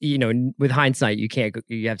with hindsight, you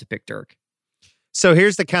have to pick Dirk. So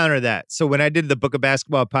here's the counter to that. So when I did the Book of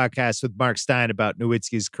Basketball podcast with Mark Stein about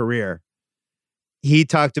Nowitzki's career, he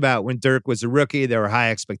talked about when Dirk was a rookie, there were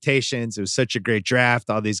high expectations. It was such a great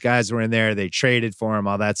draft. All these guys were in there. They traded for him,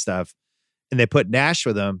 all that stuff. And they put Nash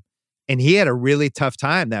with him. And he had a really tough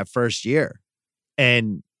time that first year.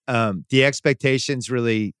 And the expectations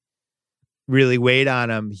really really weighed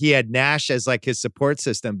on him. He had Nash as like his support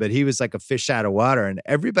system, but he was like a fish out of water. And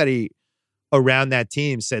everybody around that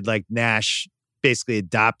team said like Nash basically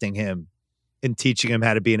adopting him and teaching him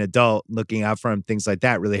how to be an adult, looking out for him, things like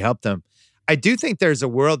that really helped him. I do think there's a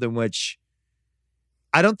world in which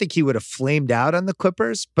I don't think he would have flamed out on the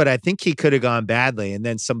Clippers, but I think he could have gone badly and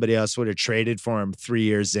then somebody else would have traded for him 3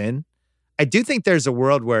 years in. I do think there's a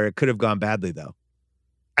world where it could have gone badly though.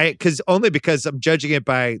 Because I'm judging it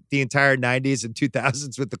by the entire 90s and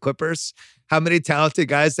 2000s with the Clippers, how many talented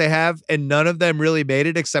guys they have, and none of them really made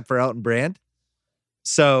it except for Elton Brand.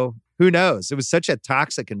 So who knows? It was such a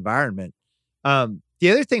toxic environment. The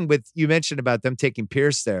other thing you mentioned about them taking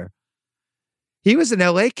Pierce there, he was an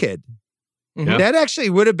LA kid. Mm-hmm. That actually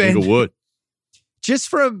would have been Inglewood. just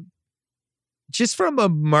from a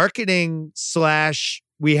marketing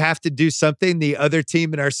 / we have to do something. The other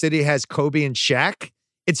team in our city has Kobe and Shaq.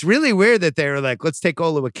 It's really weird that they were like, let's take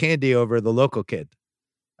Olowokandi over the local kid.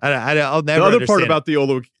 I'll never. The other part understand about the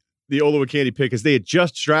Olowokandi pick is they had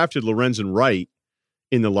just drafted Lorenzen Wright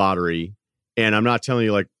in the lottery, and I'm not telling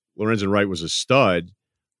you like Lorenzen Wright was a stud,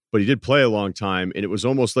 but he did play a long time, and it was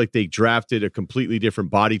almost like they drafted a completely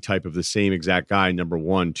different body type of the same exact guy, number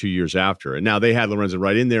 1, 2 years after. And now they had Lorenzen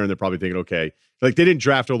Wright in there, and they're probably thinking, okay, like they didn't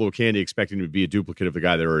draft Olowokandi expecting him to be a duplicate of the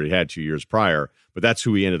guy they already had 2 years prior, but that's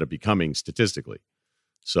who he ended up becoming statistically.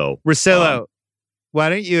 So, Russillo, why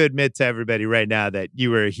don't you admit to everybody right now that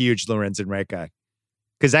you were a huge Lorenzen Wright guy?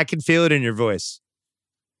 Because I can feel it in your voice.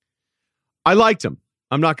 I liked him.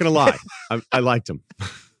 I'm not going to lie. I liked him.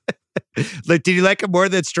 Like, did you like him more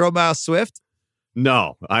than Stromile Swift?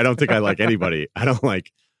 No, I don't think I like anybody. I don't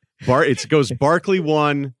like it goes Barkley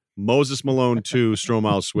 1, Moses Malone 2,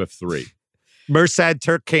 Stromile Swift 3. Mursad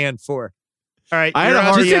Turkcan 4. All right.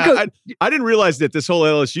 I didn't realize that this whole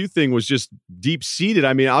LSU thing was just deep seated.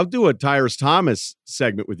 I mean, I'll do a Tyrus Thomas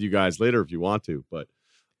segment with you guys later if you want to, but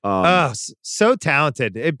so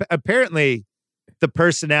talented. Apparently the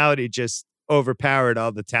personality just overpowered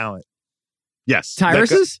all the talent. Yes.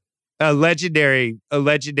 Tyrus's? A legendary,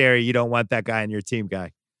 you don't want that guy on your team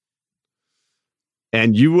guy.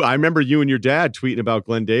 And I remember you and your dad tweeting about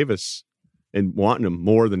Glenn Davis and wanting him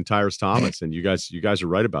more than Tyrus Thomas. And you guys are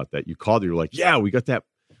right about that. You called, you were like, yeah, we got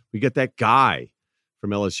that guy from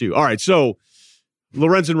LSU. All right. So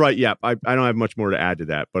Lorenzen Wright. Yeah. I don't have much more to add to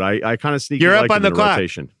that, but I kind of sneak. You're up on the clock.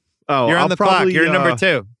 Rotation. Oh, you're on the clock. You're number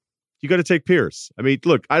 2. You got to take Pierce. I mean,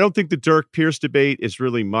 look, I don't think the Dirk Pierce debate is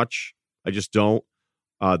really much. I just don't.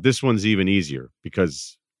 This one's even easier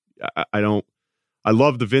because I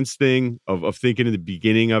love the Vince thing of thinking in the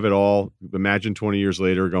beginning of it all. Imagine 20 years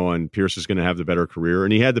later going, Pierce is going to have the better career.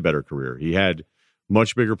 And he had the better career. He had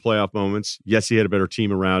much bigger playoff moments. Yes, he had a better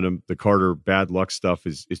team around him. The Carter bad luck stuff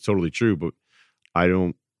is totally true. But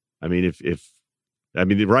right?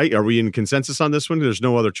 Are we in consensus on this one? There's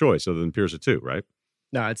no other choice other than Pierce at 2, right?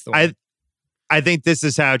 No, it's the one. I think this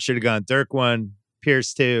is how it should have gone. Dirk 1,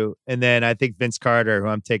 Pierce 2. And then I think Vince Carter, who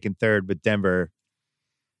I'm taking 3rd with Denver,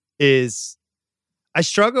 is... I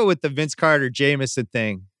struggle with the Vince Carter Jameson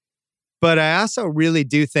thing, but I also really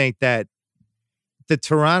do think that the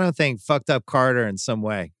Toronto thing fucked up Carter in some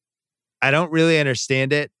way. I don't really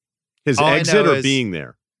understand it. His exit or being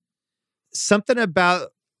there? Something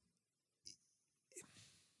about...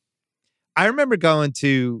 I remember going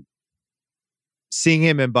to seeing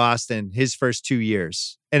him in Boston his first 2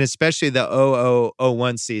 years, and especially the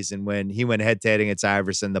 00-01 season when he went head-to-head against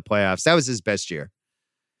Iverson in the playoffs. That was his best year.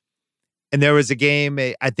 And there was a game,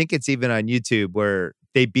 I think it's even on YouTube, where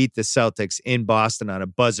they beat the Celtics in Boston on a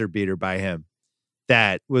buzzer beater by him.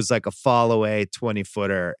 That was like a fall away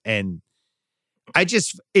 20-footer. And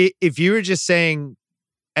if you were just saying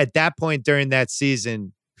at that point during that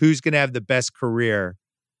season, who's going to have the best career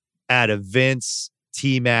out of Vince,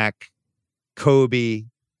 T-Mac, Kobe,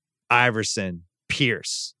 Iverson,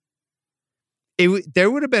 Pierce, there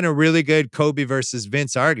would have been a really good Kobe versus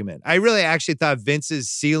Vince argument. I really actually thought Vince's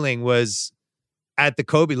ceiling was at the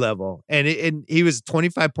Kobe level. And he was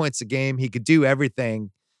 25 points a game. He could do everything.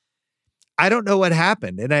 I don't know what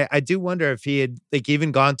happened. And I do wonder if he had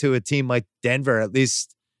even gone to a team like Denver, at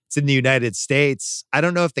least it's in the United States. I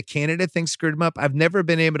don't know if the Canada thing screwed him up. I've never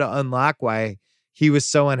been able to unlock why he was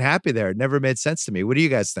so unhappy there. It never made sense to me. What do you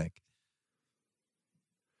guys think?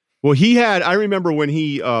 Well, I remember when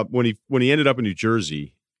he ended up in New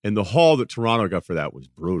Jersey, and the haul that Toronto got for that was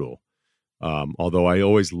brutal. Although I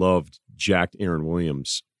always loved jacked Aaron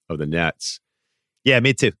Williams of the Nets. Yeah,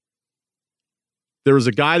 me too. There was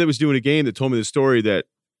a guy that was doing a game that told me the story that,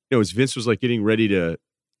 as Vince was getting ready to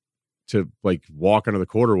walk onto the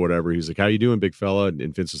court or whatever. He's like, "How you doing, big fella?"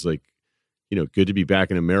 And Vince was like, "Good to be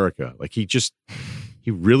back in America." Like he just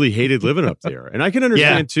he really hated living up there. And I can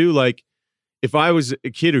understand too, like if I was a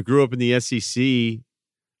kid who grew up in the SEC,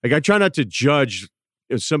 like I try not to judge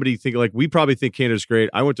if somebody think like we probably think Canada's great.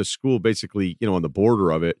 I went to school basically, on the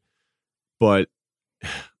border of it. But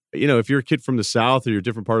if you're a kid from the South or you're a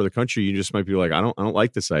different part of the country, you just might be like, I don't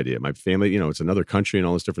like this idea. My family, it's another country and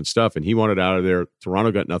all this different stuff. And he wanted out of there.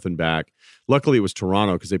 Toronto got nothing back. Luckily, it was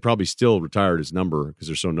Toronto because they probably still retired his number because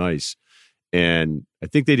they're so nice. And I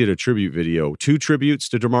think they did a tribute video, 2 tributes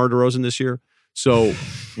to DeMar DeRozan this year. So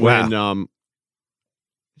when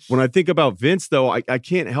I think about Vince, though, I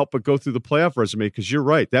can't help but go through the playoff resume because you're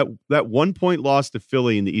right. That 1-point loss to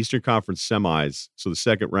Philly in the Eastern Conference semis, so the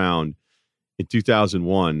second round in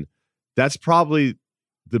 2001, that's probably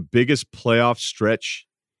the biggest playoff stretch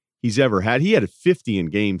he's ever had. He had a 50 in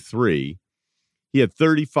Game 3. He had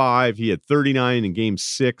 35. He had 39 in Game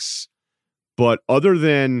 6. But other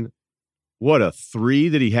than, a 3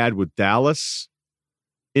 that he had with Dallas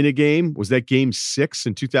in a game, was that Game 6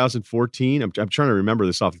 in 2014? I'm trying to remember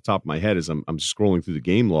this off the top of my head as I'm scrolling through the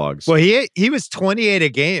game logs. Well, he was 28 a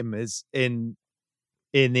game in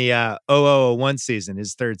the 0001 season,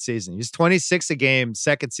 his third season. He was 26 a game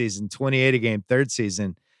second season, 28 a game third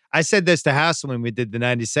season. I said this to House when we did the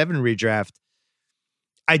 97 redraft.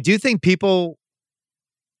 I do think people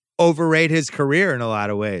overrate his career in a lot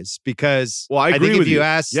of ways because I agree think with you.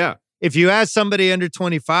 If you ask somebody under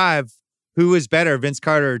 25 who was better, Vince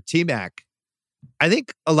Carter or T-Mac, I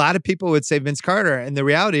think a lot of people would say Vince Carter. And the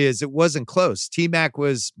reality is it wasn't close. T-Mac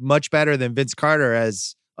was much better than Vince Carter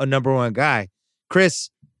as a number one guy. Chris,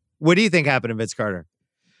 what do you think happened to Vince Carter?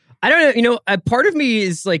 I don't know. A part of me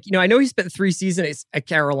is like, I know he spent 3 seasons at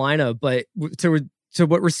Carolina, but to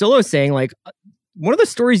what Russillo is saying, like one of the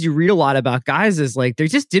stories you read a lot about guys is like, they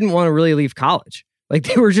just didn't want to really leave college. Like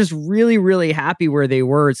they were just really, really happy where they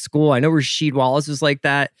were at school. I know Rasheed Wallace was like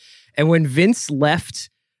that. And when Vince left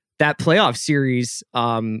that playoff series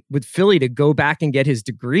with Philly to go back and get his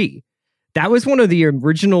degree, that was one of the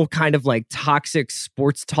original kind of like toxic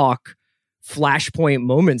sports talk flashpoint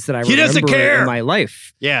moments that I remember in my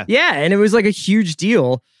life. Yeah. And it was like a huge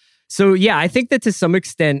deal. So yeah, I think that to some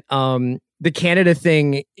extent, the Canada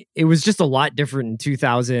thing, it was just a lot different in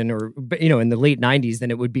 2000 or, in the late 90s than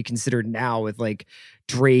it would be considered now with like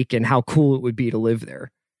Drake and how cool it would be to live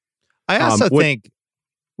there. I also think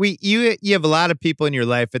you have a lot of people in your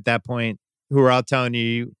life at that point who are all telling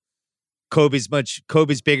you Kobe's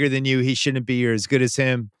bigger than you. He shouldn't be. You're as good as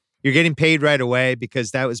him. You're getting paid right away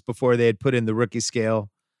because that was before they had put in the rookie scale.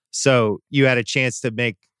 So you had a chance to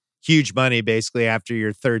make huge money basically after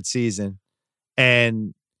your third season.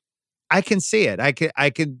 And I can see it.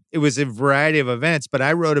 It was a variety of events, but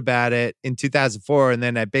I wrote about it in 2004. And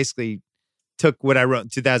then I basically took what I wrote in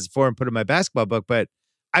 2004 and put it in my basketball book. But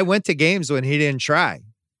I went to games when he didn't try.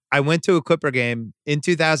 I went to a Clipper game in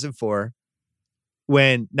 2004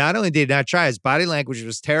 when not only did he not try, his body language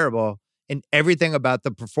was terrible. And everything about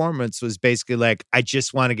the performance was basically like, I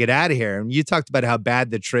just want to get out of here. And you talked about how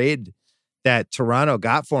bad the trade that Toronto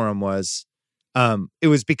got for him was. It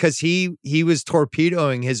was because he was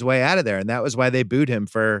torpedoing his way out of there. And that was why they booed him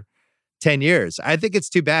for 10 years. I think it's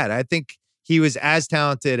too bad. I think he was as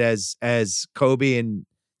talented as Kobe and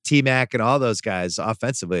T-Mac and all those guys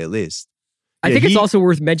offensively, at least. I think it's also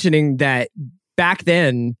worth mentioning that back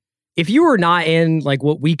then, if you were not in like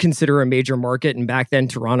what we consider a major market, and back then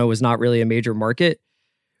Toronto was not really a major market,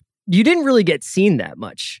 you didn't really get seen that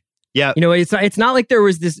much. Yeah. It's not like there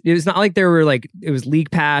was this, it was not like there were like, it was League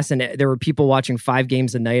Pass and there were people watching 5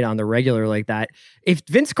 games a night on the regular like that. If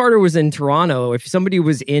Vince Carter was in Toronto, if somebody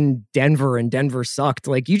was in Denver and Denver sucked,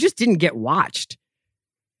 like you just didn't get watched.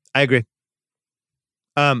 I agree.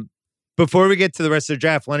 Before we get to the rest of the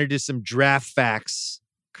draft, I want to do some draft facts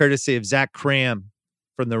courtesy of Zach Cram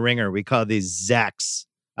from The Ringer. We call these Zachs.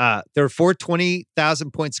 There were 4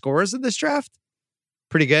 20,000 point scorers in this draft.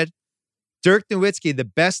 Pretty good. Dirk Nowitzki, the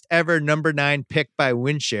best ever number 9 pick by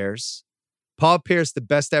win shares. Paul Pierce, the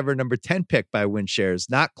best ever number 10 pick by win shares.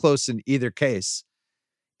 Not close in either case.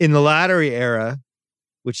 In the lottery era,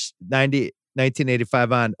 which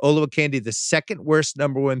 1985 on, Olowokandi, the second worst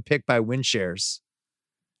number 1 pick by win shares,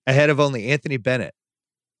 ahead of only Anthony Bennett.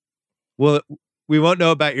 Well, we won't know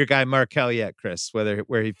about your guy Markelle yet, Chris,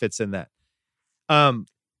 where he fits in that.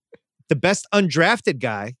 The best undrafted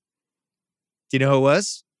guy, do you know who it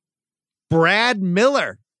was? Brad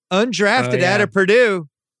Miller, undrafted out of Purdue.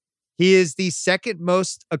 He is the second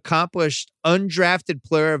most accomplished undrafted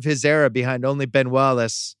player of his era behind only Ben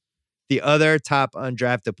Wallace. The other top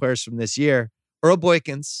undrafted players from this year, Earl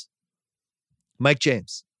Boykins, Mike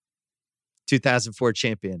James, 2004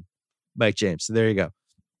 champion, Mike James. So there you go.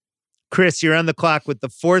 Chris, you're on the clock with the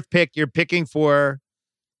 4th pick. You're picking for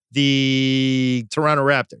the Toronto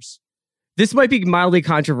Raptors. This might be mildly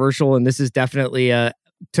controversial, and this is definitely a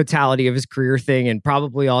totality of his career thing and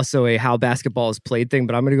probably also a how basketball is played thing,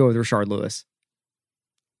 but I'm going to go with Rashard Lewis.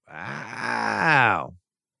 Wow.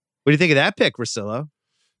 What do you think of that pick, Russillo?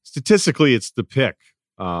 Statistically, it's the pick.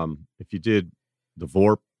 If you did the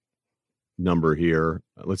VORP number here,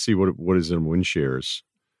 let's see what is in win shares.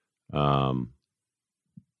 It's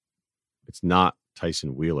not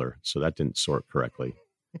Tyson Wheeler, so that didn't sort correctly.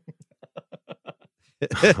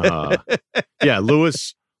 Yeah,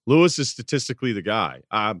 Lewis is statistically the guy.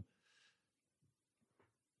 I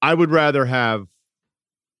would rather have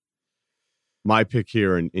my pick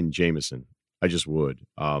here in Jameson. I just would.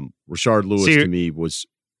 Rashard Lewis to me was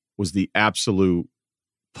the absolute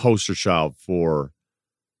poster child for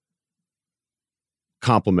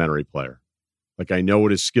complementary player. Like, I know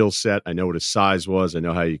what his skill set, I know what his size was, I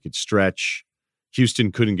know how you could stretch.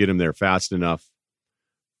 Houston couldn't get him there fast enough,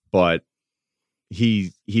 but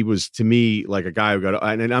he was to me like a guy who got,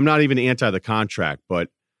 and I'm not even anti the contract, but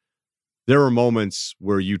there were moments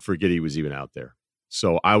where you'd forget he was even out there.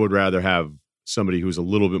 So I would rather have somebody who's a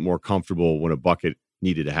little bit more comfortable when a bucket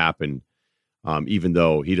needed to happen, even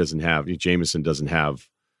though Jameson doesn't have,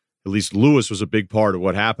 at least Lewis was a big part of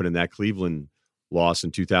what happened in that Cleveland loss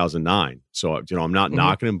in 2009. So, I'm not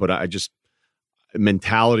knocking him, but I just,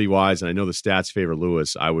 mentality wise, and I know the stats favor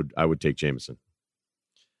Lewis, I would take Jameson.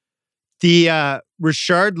 The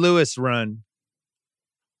Rashard Lewis run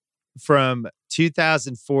from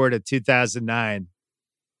 2004 to 2009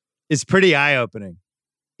 is pretty eye-opening.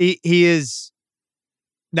 He is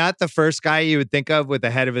not the first guy you would think of with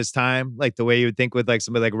ahead of his time, like the way you would think with like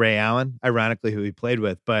somebody like Ray Allen, ironically, who he played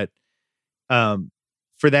with. But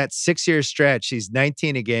for that 6-year stretch, he's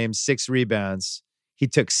 19 a game, 6 rebounds. He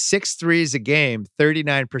took 6 threes a game,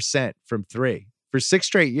 39% from 3 for 6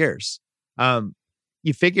 straight years.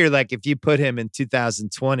 You figure like if you put him in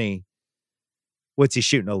 2020, what's he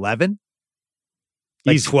shooting? 11?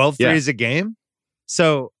 Like he's 12 threes a game.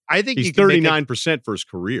 So I think he's 39% for his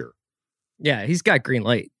career. Yeah, he's got green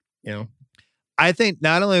light, I think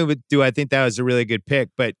not only do I think that was a really good pick,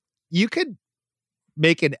 but you could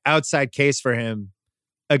make an outside case for him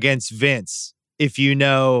against Vince. If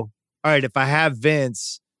all right, if I have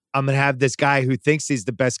Vince, I'm going to have this guy who thinks he's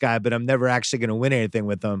the best guy, but I'm never actually going to win anything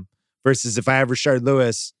with him. Versus if I have Rashard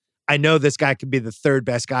Lewis, I know this guy could be the 3rd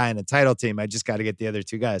best guy in a title team. I just got to get the other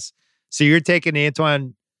 2 guys. So you're taking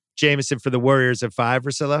Antoine Jameson for the Warriors at 5,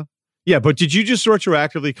 Russillo? Yeah, but did you just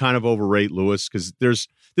retroactively kind of overrate Lewis? Because this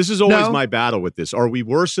is always my battle with this. Are we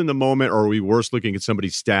worse in the moment, or are we worse looking at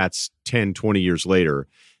somebody's stats 10, 20 years later?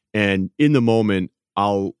 And in the moment,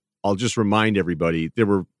 I'll just remind everybody, there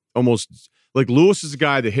were almost like Lewis is a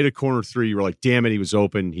guy that hit a corner 3. You were like, damn it, he was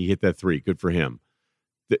open. He hit that 3. Good for him.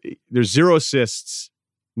 There's 0 assists,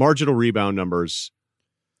 marginal rebound numbers.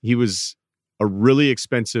 He was a really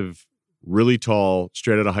expensive, really tall,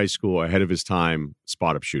 straight out of high school, ahead of his time,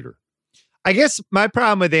 spot-up shooter. I guess my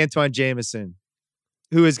problem with Antoine Jameson,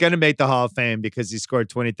 who is going to make the Hall of Fame because he scored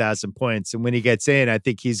 20,000 points, and when he gets in, I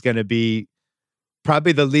think he's going to be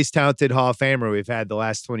probably the least talented Hall of Famer we've had the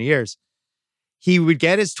last 20 years. He would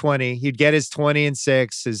get his 20. He'd get his 20 and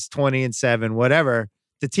 6, his 20 and 7, whatever.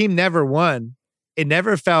 The team never won. It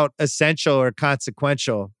never felt essential or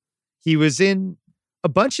consequential. He was in a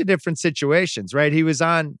bunch of different situations, right? He was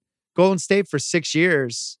on Golden State for 6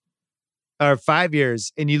 years or 5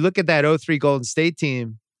 years. And you look at that 03 Golden State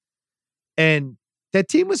team, and that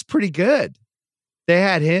team was pretty good. They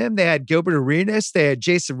had him. They had Gilbert Arenas. They had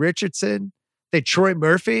Jason Richardson. They had Troy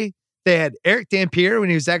Murphy. They had Eric Dampier when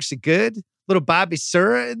he was actually good. Little Bobby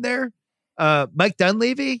Sura in there. Mike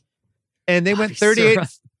Dunleavy. And they went 38.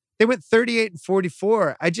 They went 38 and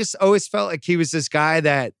 44. I just always felt like he was this guy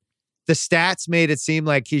that the stats made it seem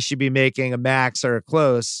like he should be making a max or a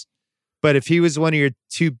close. But if he was one of your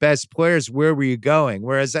 2 best players, where were you going?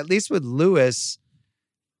 Whereas at least with Lewis,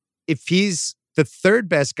 if he's the 3rd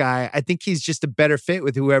best guy, I think he's just a better fit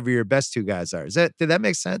with whoever your best 2 guys are. Did that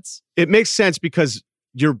make sense? It makes sense because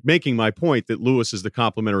you're making my point that Lewis is the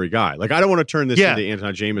complimentary guy. Like, I don't want to turn this into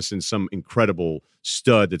Antoine Jameson, some incredible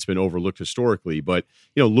stud that's been overlooked historically. But,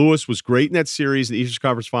 Lewis was great in that series, the Eastern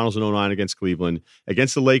Conference Finals in 2009 against Cleveland.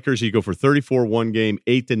 Against the Lakers, he'd go for 34 one game,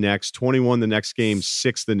 8 the next, 21 the next game,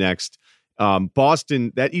 6 the next.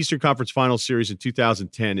 Boston, that Eastern Conference Finals series in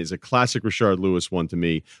 2010 is a classic Rashard Lewis one to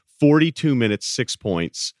me. 42 minutes, 6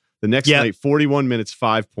 points. The next night, 41 minutes,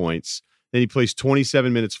 5 points. Then he plays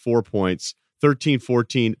 27 minutes, 4 points.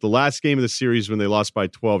 13-14. The last game of the series when they lost by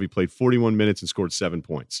 12, he played 41 minutes and scored 7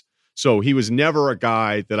 points. So he was never a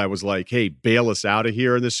guy that I was like, hey, bail us out of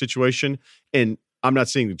here in this situation. And I'm not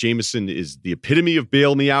saying that Jameson is the epitome of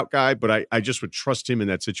bail me out guy, but I just would trust him in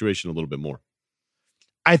that situation a little bit more.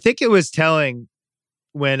 I think it was telling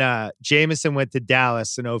when Jameson went to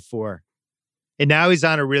Dallas in 2004. And now he's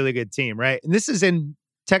on a really good team, right? And this is in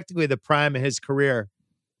technically the prime of his career.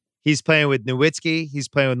 He's playing with Nowitzki. He's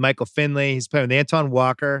playing with Michael Finley. He's playing with Antoine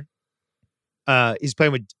Walker. He's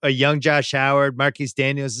playing with a young Josh Howard. Marquise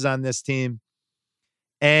Daniels is on this team.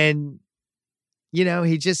 And,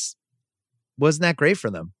 he just wasn't that great for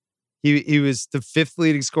them. He was the 5th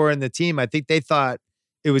leading scorer in the team. I think they thought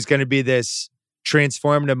it was going to be this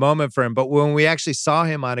transformative moment for him. But when we actually saw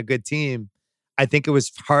him on a good team, I think it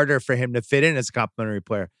was harder for him to fit in as a complimentary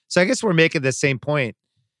player. So I guess we're making the same point.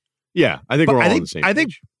 Yeah, I think we're all on the same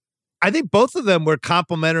page. I think both of them were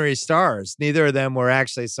complimentary stars. Neither of them were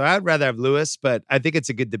actually. So I'd rather have Lewis, but I think it's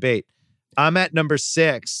a good debate. I'm at number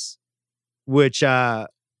 6, which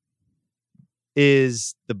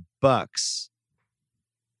is the Bucks.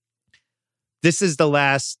 This is the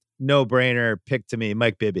last no-brainer pick to me,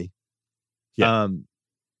 Mike Bibby. Yeah.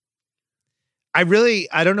 I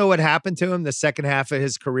don't know what happened to him the second half of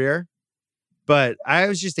his career, but I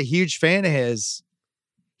was just a huge fan of his.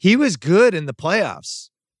 He was good in the playoffs.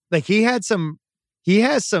 Like he has some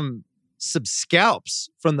scalps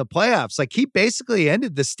from the playoffs. Like he basically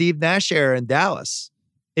ended the Steve Nash era in Dallas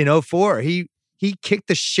in 2004. He kicked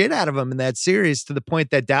the shit out of him in that series to the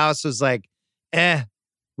point that Dallas was like,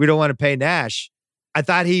 we don't want to pay Nash. I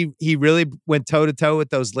thought he really went toe to toe with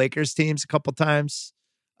those Lakers teams a couple times.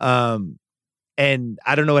 And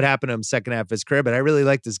I don't know what happened to him second half of his career, but I really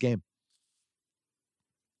liked his game.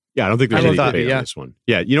 Yeah, I don't think there's any debate on this one.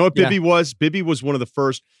 Yeah, you know what Bibby was? Bibby was one of the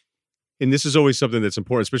first, and this is always something that's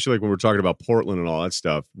important, especially like when we're talking about Portland and all that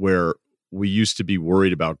stuff, where we used to be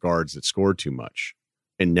worried about guards that scored too much.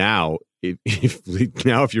 And now,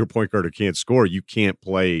 if you're a point guard who can't score, you can't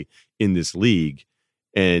play in this league.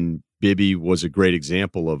 And Bibby was a great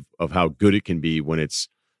example of how good it can be when it's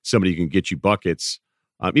somebody who can get you buckets.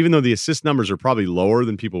 Even though the assist numbers are probably lower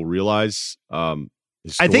than people realize.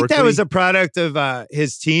 I think that was a product of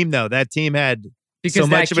his team, though. That team had because so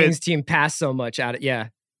that much Kings of it, team passed so much at it. Yeah,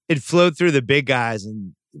 it flowed through the big guys,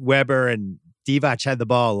 and Weber and Divac had the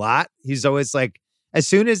ball a lot. He's always like, as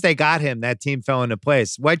soon as they got him, that team fell into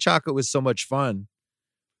place. White Chocolate was so much fun,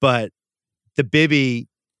 but the Bibby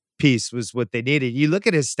piece was what they needed. You look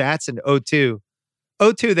at his stats in 2002.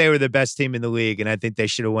 2002, they were the best team in the league, and I think they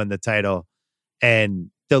should have won the title. And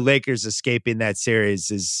the Lakers escaping that series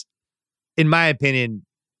is, in my opinion,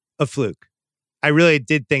 a fluke. I really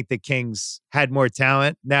did think the Kings had more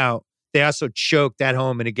talent. Now, they also choked at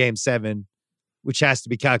home in a game 7, which has to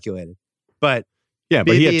be calculated. But yeah,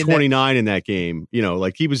 but he had 29 in that game.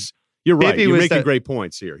 Like he was, you're right. You're making great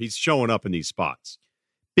points here. He's showing up in these spots.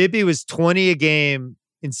 Bibby was 20 a game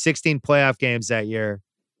in 16 playoff games that year.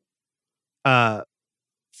 44%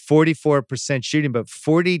 shooting, but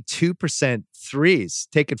 42% threes,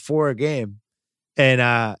 taking 4 a game.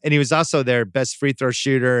 And he was also their best free throw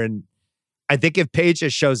shooter. And I think if Page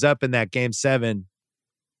just shows up in that game 7,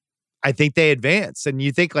 I think they advance. And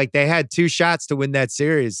you think like they had 2 shots to win that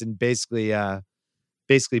series and basically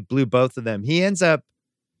blew both of them. He ends up,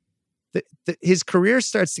 his career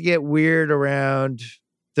starts to get weird around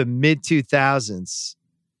the mid 2000s.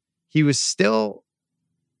 He was still,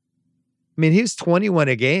 he was 21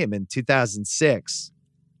 a game in 2006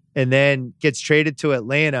 and then gets traded to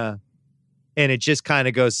Atlanta and it just kind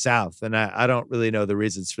of goes south. And I don't really know the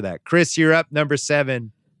reasons for that. Chris, you're up number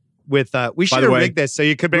 7 with, we should have rigged this so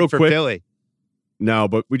you could pick for quick, Philly. No,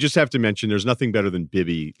 but we just have to mention there's nothing better than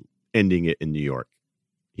Bibby ending it in New York.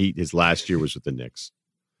 His last year was with the Knicks.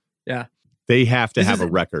 Yeah. They have to have a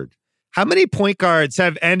record. How many point guards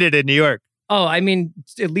have ended in New York? Oh,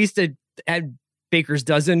 at least at Baker's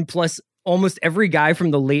dozen, plus almost every guy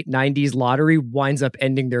from the late 90s lottery winds up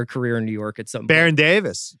ending their career in New York at some point. Baron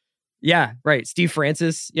Davis. Yeah, right. Steve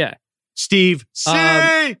Francis. Yeah. Steve City.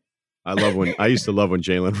 I used to love when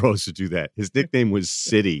Jalen Rose would do that. His nickname was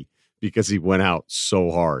City because he went out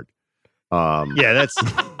so hard. Yeah, that's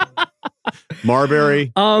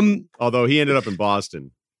Marbury. Although he ended up in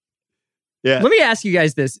Boston. Yeah. Let me ask you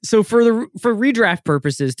guys this. So for redraft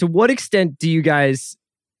purposes, to what extent do you guys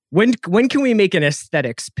when can we make an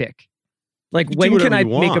aesthetics pick? Like when can I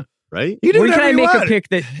make a right? When can I make a pick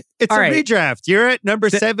that it's a redraft? You're at number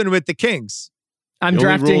 7 with the Kings. I'm the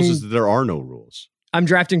drafting only rules is that there are no rules. I'm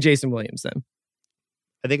drafting Jason Williams then.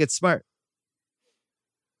 I think it's smart.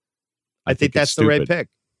 I think that's the right pick.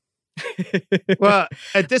 Well,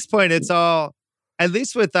 at this point, it's all, at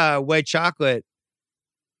least with White Chocolate,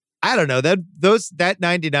 I don't know. That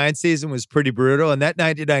 99 season was pretty brutal, and that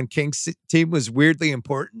 99 Kings team was weirdly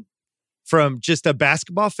important from just a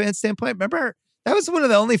basketball fan standpoint. Remember, that was one of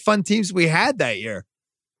the only fun teams we had that year.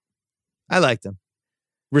 I liked him.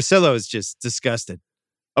 Russillo is just disgusted.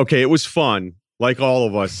 Okay, it was fun. Like all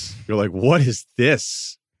of us, you're like, what is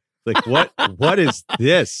this? Like, what is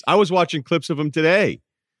this? I was watching clips of him today.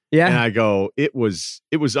 Yeah. And I go, it was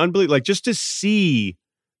unbelievable. Like, just to see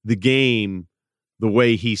the game the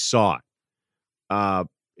way he saw it.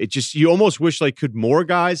 It just, you almost wish, like, could more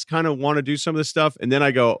guys kind of want to do some of this stuff? And then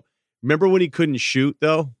I go, remember when he couldn't shoot,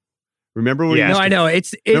 though? Remember when he I know. I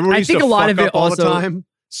think a lot of it also, all the time?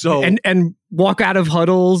 So and walk out of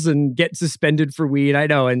huddles and get suspended for weed. I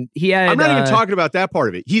know. And he had, I'm not even talking about that part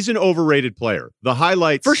of it. He's an overrated player. The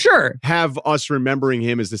highlights for sure have us remembering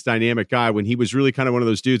him as this dynamic guy when he was really kind of one of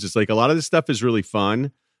those dudes. It's like a lot of this stuff is really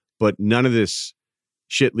fun, but none of this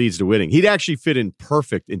shit leads to winning. He'd actually fit in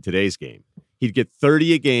perfect in today's game. He'd get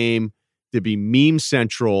 30 a game. There'd be meme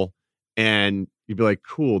central, and you'd be like,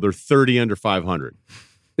 cool, they're 30 under 500.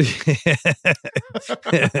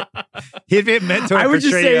 He'd be a mentor. I would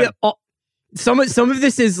just say some of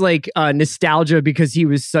this is like nostalgia because he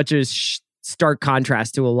was such a stark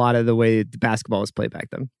contrast to a lot of the way the basketball was played back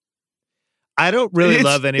then. I don't really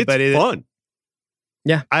love anybody. It's fun.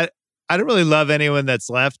 Yeah, I don't really love anyone that's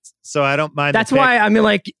left, so I don't mind. That's why I mean,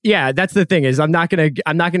 like, yeah, that's the thing is I'm not gonna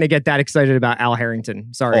get that excited about Al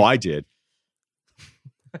Harrington. Sorry. Oh, I did.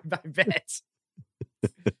 I bet.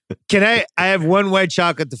 I have one white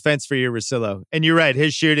chocolate defense for you, Russillo. And you're right,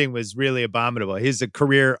 his shooting was really abominable. He's a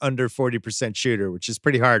career under 40% shooter, which is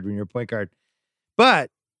pretty hard when you're a point guard. But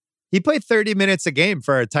he played 30 minutes a game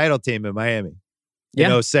for our title team in Miami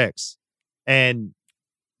in 06. And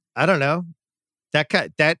I don't know. That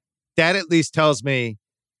at least tells me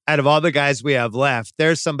out of all the guys we have left,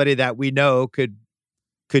 there's somebody that we know could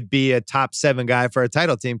be a top 7 guy for our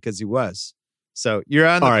title team because he was. So you're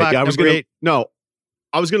on the clock. Yeah, I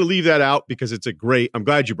was going to leave that out because I'm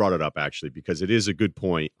glad you brought it up, actually, because it is a good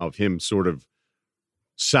point of him sort of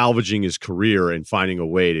salvaging his career and finding a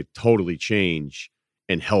way to totally change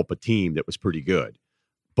and help a team that was pretty good.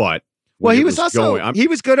 But he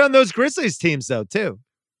was good on those Grizzlies teams, though, too.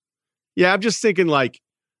 Yeah, I'm just thinking, like,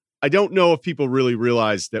 I don't know if people really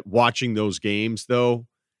realize that watching those games, though,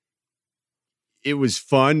 it was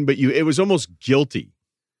fun, but it was almost guilty.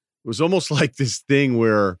 It was almost like this thing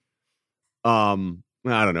where, I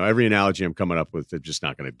don't know. Every analogy I'm coming up with, they're just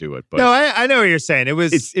not going to do it. But no, I know what you're saying.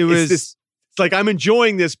 It's like I'm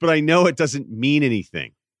enjoying this, but I know it doesn't mean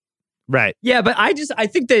anything. Right. Yeah, but I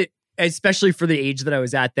think that especially for the age that I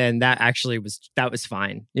was at then, that was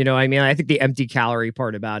fine. You know, I mean, I think the empty calorie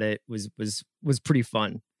part about it was pretty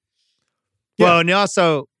fun. Well, and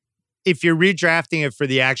also, if you're redrafting it for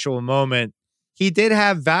the actual moment, he did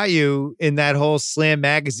have value in that whole Slam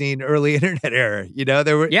magazine early internet era. You know,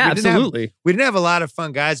 absolutely. We didn't have a lot of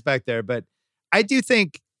fun guys back there, but I do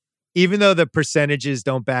think even though the percentages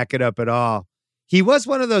don't back it up at all, he was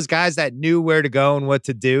one of those guys that knew where to go and what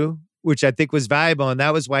to do, which I think was valuable. And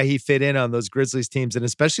that was why he fit in on those Grizzlies teams and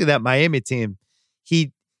especially that Miami team.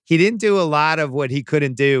 He didn't do a lot of what he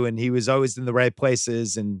couldn't do, and he was always in the right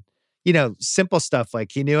places. And, you know, simple stuff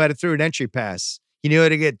like he knew how to throw an entry pass. He knew how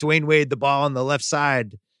to get Dwayne Wade the ball on the left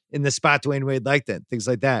side in the spot Dwayne Wade liked it, things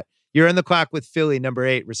like that. You're on the clock with Philly, number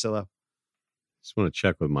 8, Russillo. Just want to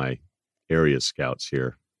check with my area scouts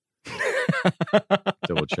here.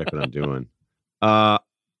 Double check what I'm doing. I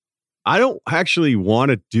don't actually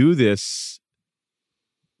want to do this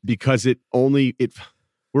because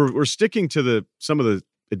we're sticking to some of the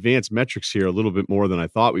advanced metrics here a little bit more than I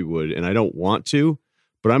thought we would, and I don't want to,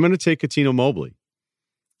 but I'm going to take Cuttino Mobley.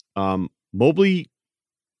 Mobley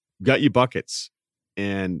got you buckets,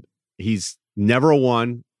 and he's never a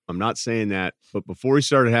one. I'm not saying that, but before he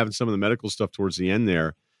started having some of the medical stuff towards the end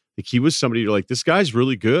there, like he was somebody you're like, this guy's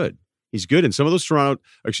really good. He's good. And some of those some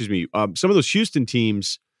of those Houston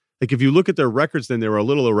teams, like if you look at their records, then they were a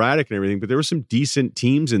little erratic and everything, but there were some decent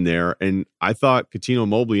teams in there. And I thought Cuttino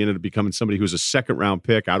Mobley ended up becoming somebody who was a 2nd-round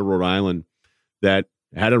pick out of Rhode Island that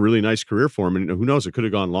had a really nice career for him. And who knows, it could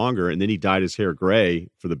have gone longer. And then he dyed his hair gray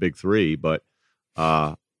for the big 3. But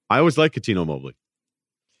I always liked Cuttino Mobley.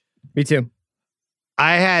 Me too.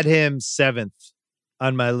 I had him 7th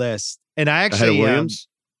on my list. And I actually... Ahead of Williams?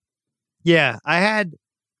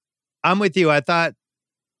 I'm with you. I thought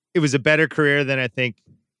it was a better career than I think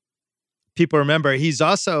people remember. He's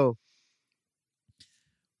also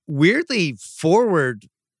weirdly forward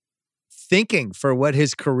thinking for what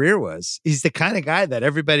his career was. He's the kind of guy that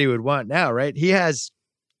everybody would want now, right? He has,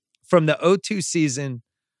 from the 02 season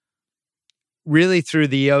really through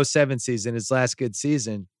the 07 season, his last good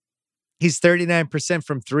season, he's 39%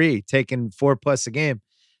 from 3, taking 4+ a game.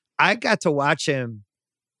 I got to watch him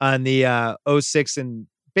on the 06 and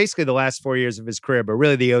basically the last 4 years of his career, but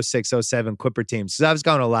really the 06, 07 Clipper teams. So I was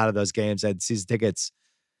going to a lot of those games. I had season tickets.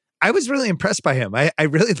 I was really impressed by him. I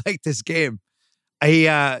really liked this game.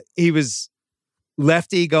 He was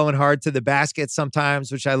lefty going hard to the basket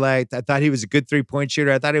sometimes, which I liked. I thought he was a good 3-point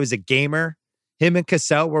shooter. I thought he was a gamer. Him and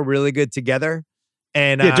Cassell were really good together.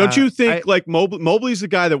 And yeah, don't you think like Mobley's the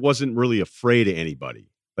guy that wasn't really afraid of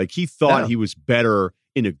anybody? Like he thought he was better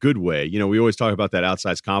in a good way. You know, we always talk about that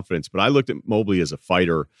outsized confidence, but I looked at Mobley as a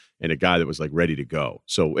fighter and a guy that was like ready to go.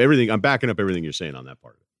 So I'm backing up everything you're saying on that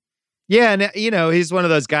part of it. Yeah, and you know, he's one of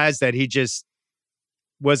those guys that he just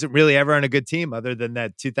wasn't really ever on a good team other than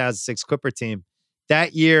that 2006 Clipper team.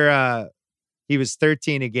 That year, he was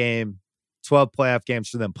 13 a game, 12 playoff games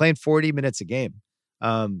for them, playing 40 minutes a game.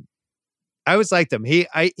 I always liked him. He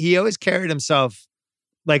always carried himself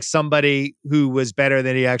like somebody who was better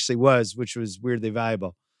than he actually was, which was weirdly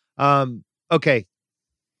valuable. Okay,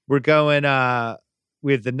 we're going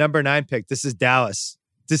with the number 9 pick. This is Dallas.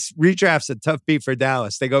 This redraft's a tough beat for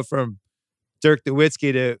Dallas. They go from Dirk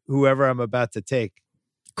Nowitzki to whoever I'm about to take.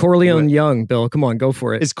 Corleone Young, Bill. Come on, go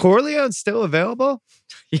for it. Is Corleone still available?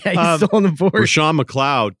 Yeah, he's still on the board. Rashawn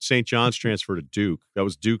McLeod, St. John's transfer to Duke. That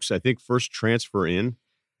was Duke's, I think, first transfer in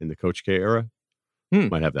the Coach K era.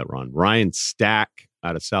 Might have that wrong. Ryan Stack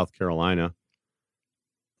out of South Carolina.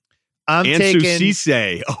 Taking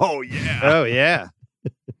Cisse. Oh, yeah. Oh, yeah.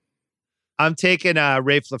 I'm taking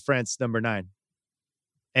Rafe LaFrance, number 9.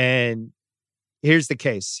 And here's the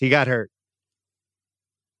case. He got hurt.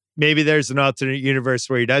 Maybe there's an alternate universe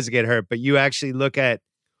where he doesn't get hurt, but you actually look at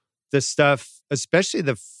the stuff, especially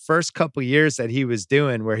the first couple years that he was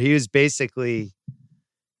doing, where he was basically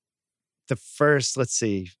the first,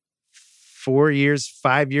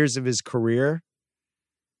 5 years of his career.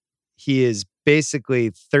 He is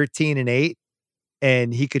basically 13-8,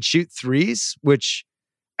 and he could shoot threes, which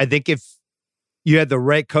I think if you had the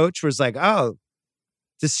right coach was like, oh,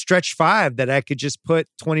 this stretch 5 that I could just put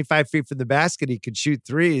 25 feet from the basket, he could shoot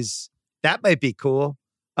threes. That might be cool.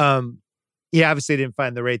 He obviously didn't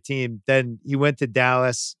find the right team. Then he went to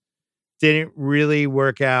Dallas, didn't really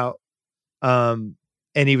work out. And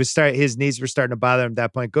his knees were starting to bother him at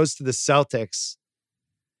that point. Goes to the Celtics.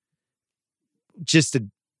 Just a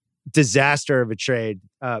disaster of a trade.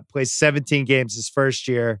 Plays 17 games his first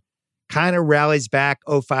year. Kind of rallies back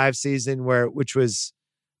 05 season which was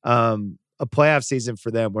a playoff season for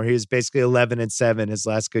them, where he was basically 11-7 his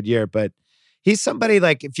last good year. But he's somebody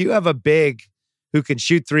like, if you have a big who can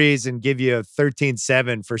shoot threes and give you a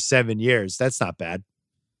 13-7 for 7 years, that's not bad.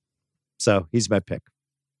 So he's my pick.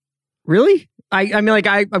 Really? I'm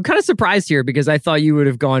kind of surprised here because I thought you would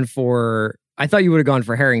have gone for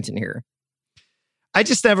Harrington here. I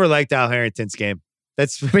just never liked Al Harrington's game. But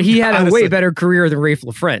he had honestly a way better career than Rafe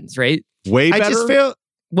LaFrance, right? Way better? I just feel...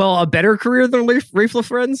 Well, a better career than Rafe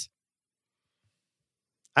LaFrance?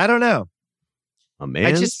 I don't know. A man.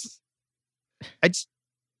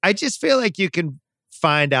 I just feel like you can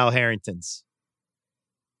find Al Harringtons.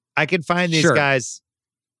 I can find these guys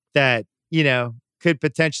that, you know, could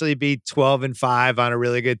potentially be 12-5 on a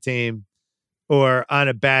really good team or on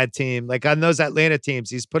a bad team. Like on those Atlanta teams,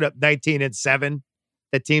 he's put up 19-7.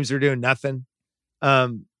 That teams were doing nothing. I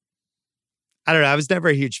don't know. I was never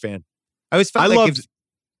a huge fan. I always felt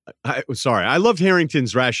I loved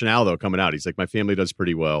Harrington's rationale though coming out. He's like, my family does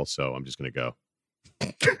pretty well, so I'm just going to go.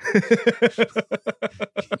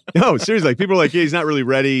 No, seriously. Like, people are like, yeah, he's not really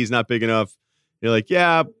ready. He's not big enough. You're like,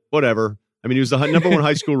 yeah, whatever. I mean, he was the number 1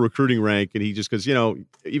 high school recruiting rank, and he just, because, you know,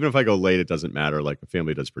 even if I go late, it doesn't matter. Like, the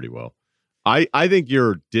family does pretty well. I think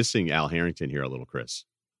you're dissing Al Harrington here a little, Chris.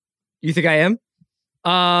 You think I am?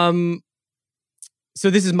 So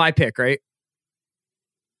this is my pick, right?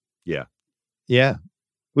 Yeah. Yeah.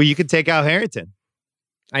 Well, you could take Al Harrington.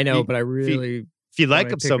 I know, but I really... If you like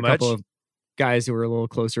him so much. A couple of guys who are a little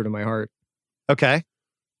closer to my heart. Okay.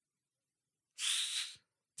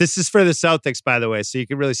 This is for the Celtics, by the way, so you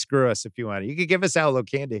can really screw us if you want. You could give us Al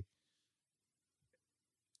Candy.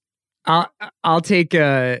 I'll take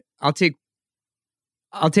Matt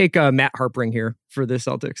Harpring here for the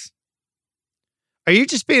Celtics. Are you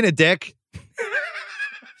just being a dick?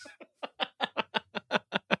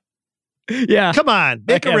 Yeah. Come on,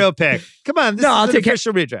 make a real pick. Come on, this is an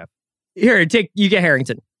official redraft. Here, you get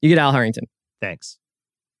Harrington. You get Al Harrington. Thanks.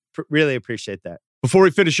 Really appreciate that. Before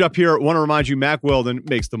we finish up here, I want to remind you, Mack Weldon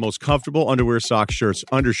makes the most comfortable underwear, socks, shirts,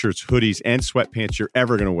 undershirts, hoodies, and sweatpants you're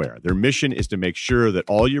ever going to wear. Their mission is to make sure that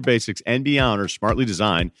all your basics and beyond are smartly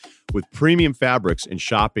designed with premium fabrics, and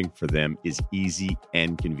shopping for them is easy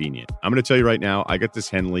and convenient. I'm going to tell you right now, I got this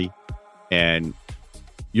Henley, and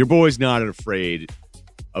your boy's not afraid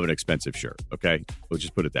of an expensive shirt. Okay, let's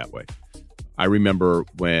just put it that way. I remember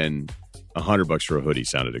when $100 for a hoodie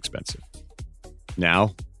sounded expensive.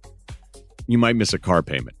 Now, you might miss a car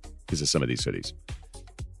payment because of some of these hoodies,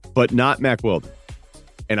 but not Mack Weldon.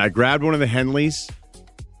 And I grabbed one of the Henleys.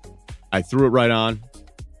 I threw it right on.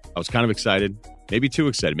 I was kind of excited, maybe too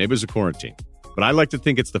excited. Maybe it was a quarantine, but I like to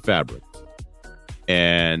think it's the fabric.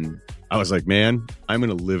 And I was like, man, I'm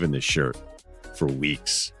going to live in this shirt for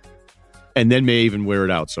weeks, and then may even wear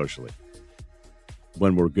it out socially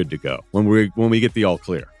when we're good to go. When we get the all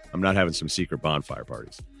clear. I'm not having some secret bonfire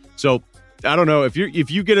parties. So I don't know if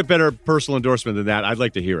you get a better personal endorsement than that. I'd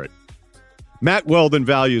like to hear it. Mack Weldon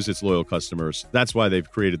values its loyal customers. That's why they've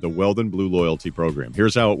created the Weldon Blue Loyalty Program.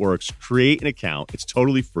 Here's how it works. Create an account. It's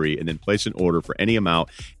totally free, and then place an order for any amount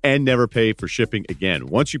and never pay for shipping again.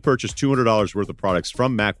 Once you purchase $200 worth of products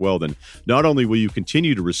from Mack Weldon, not only will you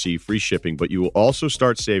continue to receive free shipping, but you will also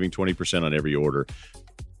start saving 20% on every order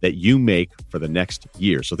that you make for the next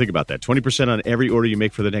year. So think about that. 20% on every order you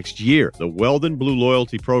make for the next year. The Weldon Blue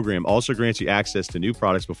Loyalty Program also grants you access to new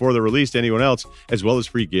products before they're released to anyone else, as well as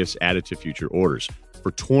free gifts added to future orders.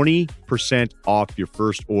 For 20% off your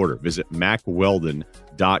first order, visit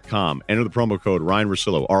MackWeldon.com. Enter the promo code Ryen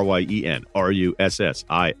Russillo, RYEN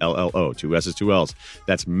RUSSILLO, 2 S's, 2 L's.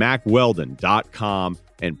 That's MackWeldon.com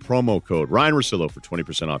and promo code Ryen Russillo for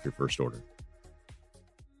 20% off your first order.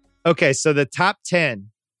 Okay, so the top 10.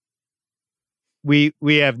 We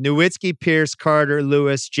have Nowitzki, Pierce, Carter,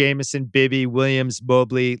 Lewis, Jameson, Bibby, Williams,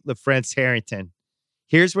 Mobley, LaFrance, Harrington.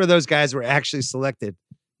 Here's where those guys were actually selected.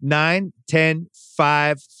 9, 10,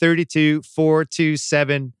 5, 32, 4, 2,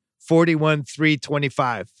 7, 41, 3,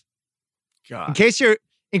 25. God. In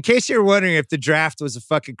case you're wondering if the draft was a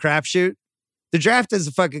fucking crapshoot, the draft is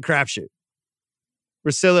a fucking crapshoot.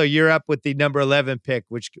 Russillo, you're up with the number 11 pick,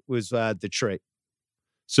 which was Detroit.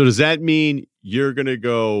 So does that mean you're going to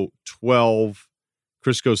go 12,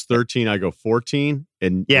 Chris goes 13, I go 14,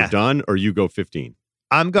 and we're done, or you go 15?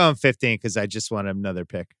 I'm going 15 because I just want another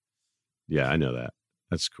pick. Yeah, I know that.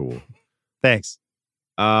 That's cool. Thanks.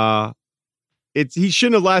 He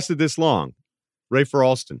shouldn't have lasted this long. Rafer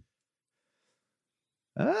Alston.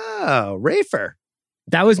 Oh, Rafer.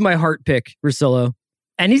 That was my heart pick, Russillo.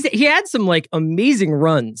 And he had some like amazing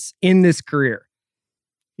runs in this career.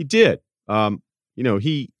 He did. Let's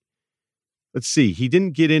see. He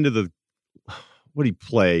didn't get into what did he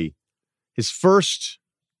play? His first,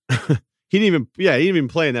 he didn't even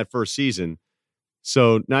play in that first season.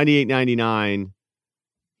 So 98, 99,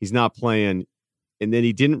 he's not playing. And then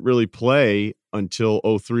he didn't really play until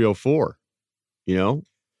 03, 04,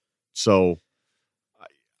 So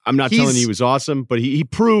I'm not telling you he was awesome, but he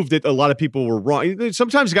proved that a lot of people were wrong.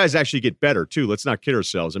 Sometimes guys actually get better too. Let's not kid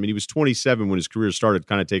ourselves. I mean, he was 27 when his career started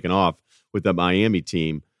kind of taking off with the Miami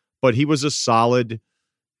team, but he was a solid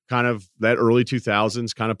kind of that early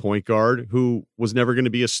 2000s kind of point guard who was never going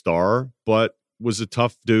to be a star, but was a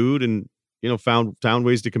tough dude and, found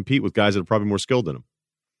ways to compete with guys that are probably more skilled than him.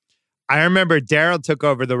 I remember Daryl took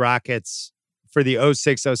over the Rockets for the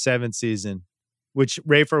 06-07 season, which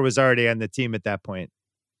Rafer was already on the team at that point.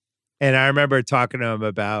 And I remember talking to him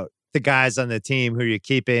about the guys on the team, who you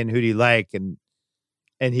keep in, who do you like? And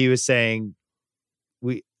he was saying,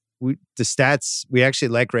 we the stats, we actually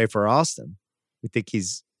like Rafer Alston. We think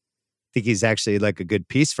he's actually like a good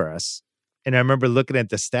piece for us. And I remember looking at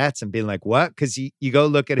the stats and being like, what? Because you go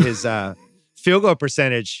look at his field goal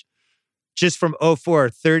percentage just from 04,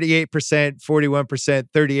 38%, 41%,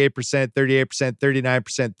 38%, 38%,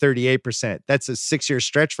 39%, 38%. That's a 6-year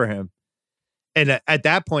stretch for him. And at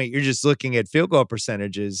that point, you're just looking at field goal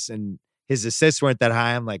percentages and his assists weren't that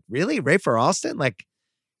high. I'm like, really? Rafer Alston? Like,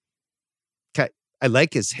 I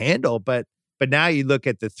like his handle, but now you look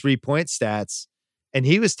at the 3-point stats and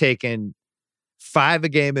he was taking 5 a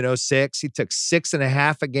game in 06. He took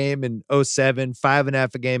 6.5 a game in 07,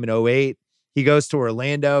 5.5 a game in 08. He goes to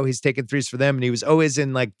Orlando. He's taking threes for them. And he was always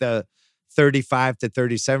in like the 35 to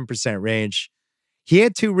 37% range. He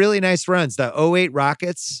had 2 really nice runs. The 08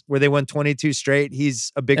 Rockets, where they won 22 straight.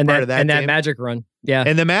 He's a big part of that. And that team. Magic run. Yeah.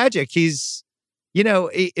 And the Magic, he's,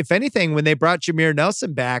 if anything, when they brought Jameer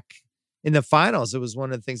Nelson back in the finals, it was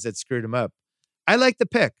one of the things that screwed him up. I like the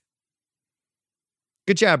pick.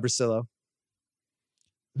 Good job, Russillo.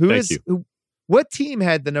 What team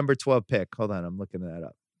had the number 12 pick? Hold on, I'm looking that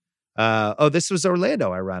up. This was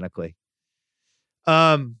Orlando, ironically.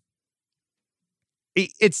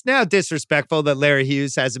 It's now disrespectful that Larry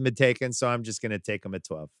Hughes hasn't been taken, so I'm just going to take him at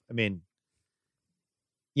 12. I mean,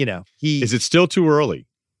 Is it still too early?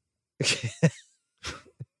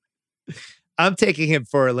 I'm taking him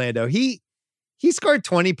for Orlando. He scored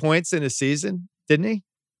 20 points in a season, didn't he?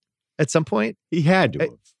 at some point? He had to have.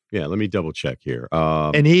 Yeah, let me double check here.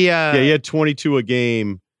 And he had 22 a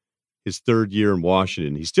game his third year in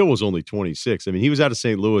Washington. He still was only 26. I mean, he was out of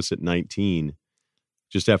St. Louis at 19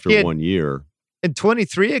 just after 1 year. And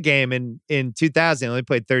 23 a game in 2000. He only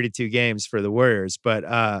played 32 games for the Warriors. But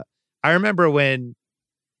I remember that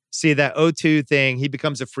 0-2 thing, he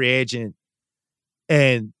becomes a free agent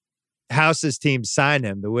and House's team signed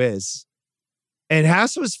him, the Wiz. And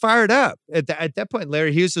House was fired up. At that point,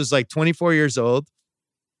 Larry Hughes was like 24 years old.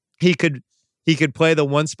 He could play the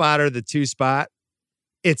 1 spot or the 2 spot.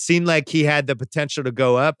 It seemed like he had the potential to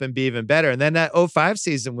go up and be even better. And then that 05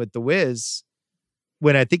 season with the Wiz,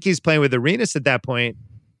 when I think he's playing with Arenas at that point,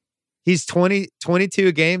 he's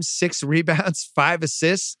 22 games, 6 rebounds, 5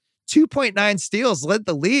 assists, 2.9 steals, led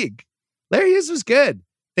the league. Larry Hughes was good.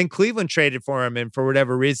 Then Cleveland traded for him, and for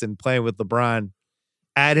whatever reason, playing with LeBron,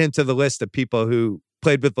 add him to the list of people who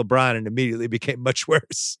played with LeBron and immediately became much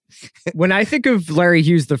worse. When I think of Larry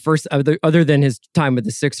Hughes, the first, other than his time with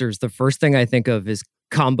the Sixers, the first thing I think of is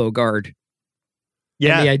combo guard.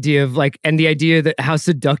 Yeah. And the idea that how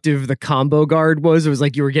seductive the combo guard was. It was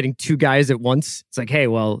like you were getting 2 guys at once. It's like, hey,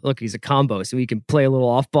 well, look, he's a combo. So he can play a little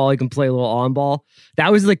off ball. He can play a little on ball.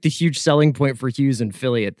 That was like the huge selling point for Hughes in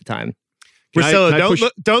Philly at the time. Russillo,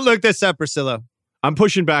 don't look this up, Russillo. I'm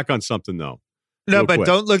pushing back on something, though. No, but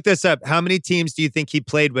don't look this up. How many teams do you think he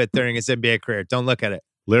played with during his NBA career? Don't look at it.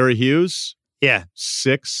 Larry Hughes? Yeah.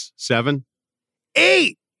 6, 7?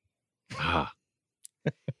 8! Ah.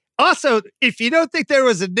 Also, if you don't think there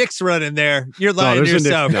was a Knicks run in there, you're lying to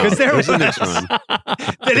yourself. Because there was a Knicks run.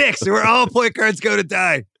 The Knicks, where all point guards go to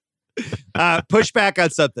die. Push back on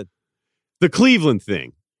something. The Cleveland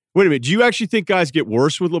thing. Wait a minute. Do you actually think guys get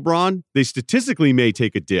worse with LeBron? They statistically may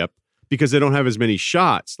take a dip because they don't have as many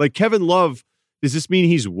shots. Like Kevin Love, does this mean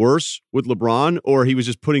he's worse with LeBron, or he was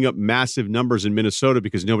just putting up massive numbers in Minnesota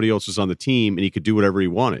because nobody else was on the team and he could do whatever he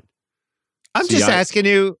wanted? I'm just asking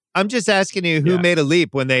you who made a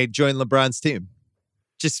leap when they joined LeBron's team.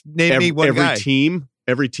 Just name me one guy.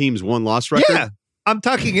 Every team's 1-loss record. Yeah, I'm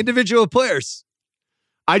talking individual players.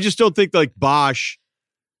 I just don't think like Bosh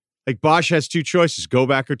has 2 choices: go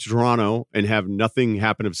back to Toronto and have nothing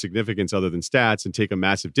happen of significance other than stats, and take a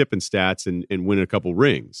massive dip in stats and win a couple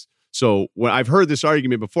rings. So when I've heard this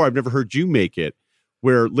argument before, I've never heard you make it,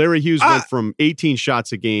 where Larry Hughes went from 18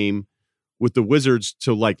 shots a game with the Wizards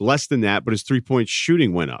to like less than that, but his 3-point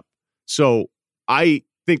shooting went up. So I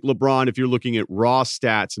think LeBron, if you're looking at raw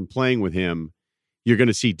stats and playing with him, you're going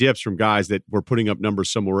to see dips from guys that were putting up numbers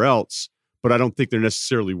somewhere else, but I don't think they're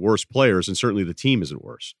necessarily worse players, and certainly the team isn't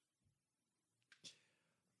worse.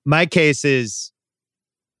 My case is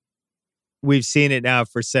we've seen it now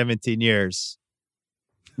for 17 years.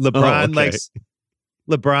 LeBron,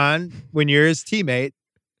 when you're his teammate,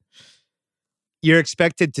 you're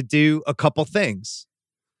expected to do a couple things.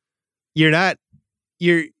 You're like,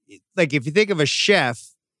 if you think of a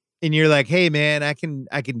chef and you're like, hey man, I can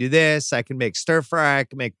do this. I can make stir fry. I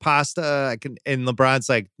can make pasta. And LeBron's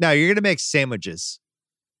like, no, you're going to make sandwiches.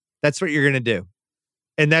 That's what you're going to do.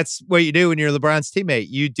 And that's what you do when you're LeBron's teammate.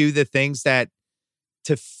 You do the things that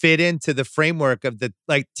to fit into the framework of the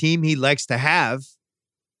team he likes to have.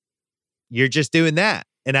 You're just doing that.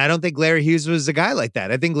 And I don't think Larry Hughes was a guy like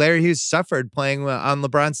that. I think Larry Hughes suffered playing on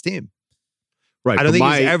LeBron's team. Right. I don't think he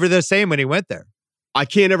was ever the same when he went there. I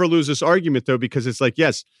can't ever lose this argument, though, because it's like,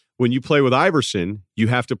 yes, when you play with Iverson, you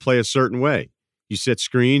have to play a certain way. You set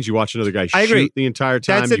screens, you watch another guy shoot the entire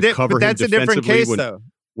time, you cover him defensively. That's a different case, though.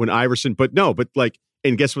 When Iverson,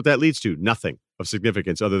 and guess what that leads to? Nothing of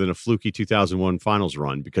significance other than a fluky 2001 finals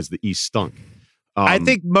run because the East stunk. I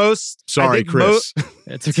think most. Sorry, Chris.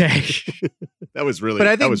 It's okay. That was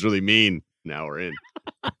really mean. Now we're in.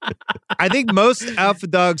 I think most alpha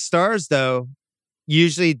dog stars, though,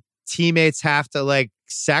 usually teammates have to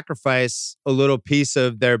sacrifice a little piece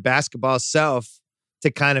of their basketball self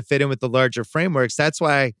to kind of fit in with the larger frameworks. That's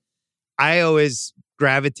why I always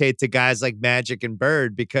gravitate to guys like Magic and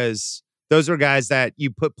Bird, because those were guys that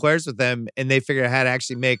you put players with them and they figure out how to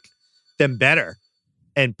actually make them better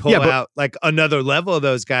and pull out another level of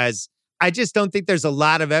those guys. I just don't think there's a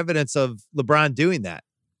lot of evidence of LeBron doing that.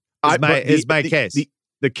 Is my case.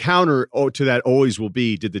 The counter to that always will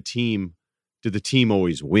be, did the team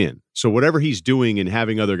always win? So whatever he's doing and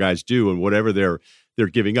having other guys do and whatever they're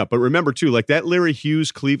giving up. But remember too, that Larry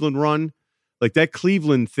Hughes Cleveland run, that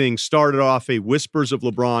Cleveland thing started off a whispers of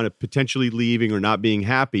LeBron of potentially leaving or not being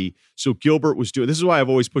happy. So Gilbert was doing, this is why I've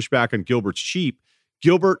always pushed back on Gilbert's cheap.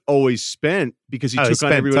 Gilbert always spent because he took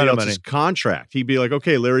on everybody else's contract. He'd be like,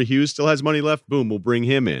 okay, Larry Hughes still has money left. Boom, we'll bring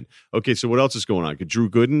him in. Okay, so what else is going on? Drew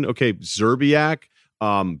Gooden. Okay, Zerbiak,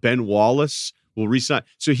 Ben Wallace. we'll resign.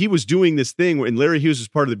 So he was doing this thing, and Larry Hughes was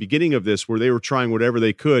part of the beginning of this, where they were trying whatever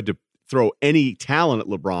they could to throw any talent at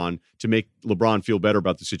LeBron to make LeBron feel better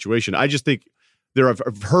about the situation. I just think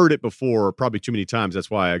I've heard it before, probably too many times.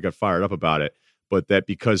 That's why I got fired up about it. But that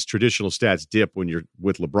because traditional stats dip when you're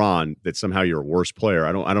with LeBron, that somehow you're a worse player.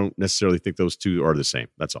 I don't necessarily think those two are the same.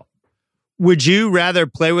 That's all. Would you rather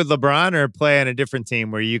play with LeBron or play on a different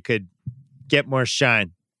team where you could get more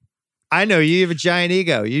shine? I know you have a giant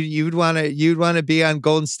ego. You'd want to be on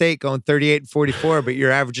Golden State going 38-44, but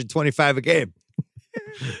you're averaging 25 a game.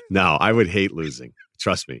 No, I would hate losing.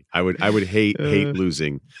 Trust me, I would hate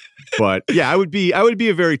losing. But yeah, I would be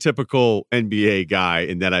a very typical NBA guy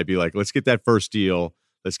in that I'd be like, let's get that first deal.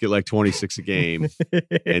 Let's get like 26 a game,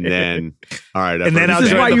 and then all right. And then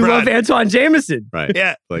this is why you love Antoine Jameson, right?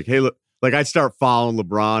 Yeah. Like, hey, look, like I'd start following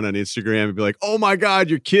LeBron on Instagram and be like, oh my God,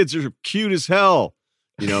 your kids are cute as hell.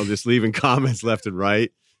 You know, just leaving comments left and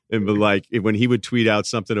right. And be like, when he would tweet out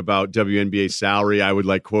something about WNBA salary, I would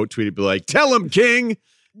like quote tweet it, be like, tell him, King.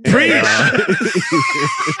 Preach.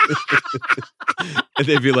 And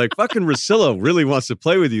they'd be like, fucking Russillo really wants to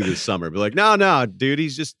play with you this summer. Be like, no, dude,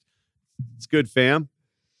 it's good, fam.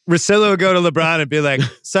 Russillo would go to LeBron and be like,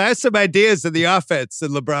 so I have some ideas in the offense.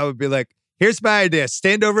 And LeBron would be like, here's my idea.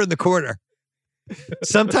 Stand over in the corner.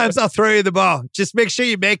 Sometimes I'll throw you the ball. Just make sure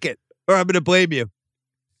you make it, or I'm going to blame you.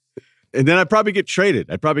 And then I'd probably get traded.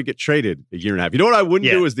 A year and a half. You know what I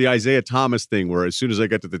wouldn't do is the Isaiah Thomas thing, where as soon as I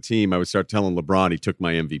got to the team, I would start telling LeBron he took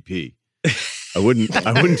my MVP. I wouldn't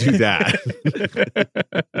do that.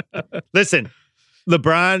 Listen,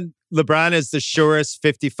 LeBron is the surest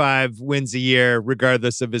 55 wins a year,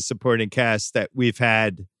 regardless of his supporting cast, that we've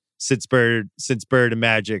had since Bird and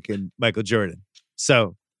Magic and Michael Jordan.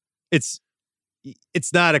 So it's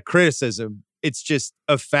not a criticism. It's just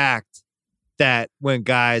a fact that when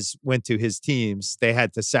guys went to his teams, they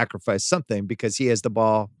had to sacrifice something because he has the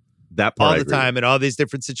ball all the time in all these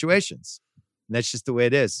different situations. And that's just the way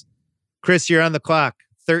it is. Chris, you're on the clock.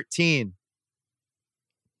 13.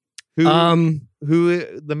 Who?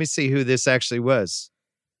 Let me see who this actually was.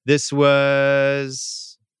 This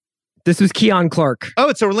was Keon Clark. Oh,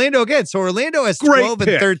 it's Orlando again. So Orlando has 12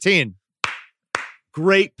 and 13.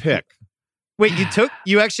 Great pick. Wait,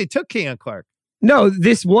 you actually took Keon Clark. No,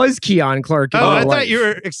 this was Keon Clark. Oh, I thought you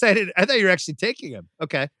were excited. I thought you were actually taking him.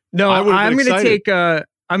 Okay. No, I'm going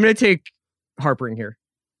to take Harpering here.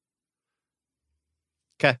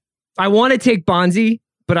 Okay. I want to take Bonzi,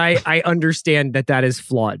 but I understand that is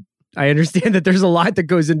flawed. I understand that there's a lot that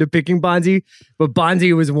goes into picking Bonzi, but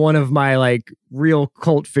Bonzi was one of my like real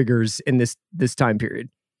cult figures in this time period.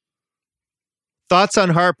 Thoughts on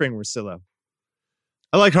Harpering, Russillo?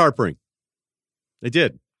 I like Harpering. I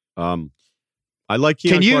did. I like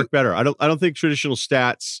Keon Clark better. I don't think traditional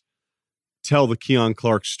stats tell the Keon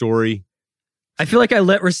Clark story. I feel like I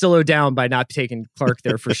let Russillo down by not taking Clark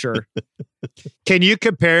there for sure. Can you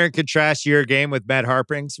compare and contrast your game with Matt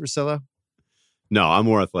Harpering's, Russillo? No, I'm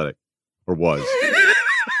more athletic, or was.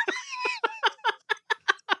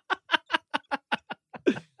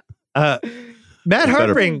 Matt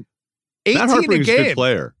Harpering, 18 a game. A good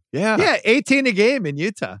player. Yeah, 18 a game in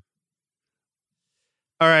Utah.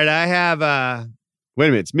 All right, I have. Wait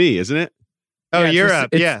a minute, it's me, isn't it? Oh, you're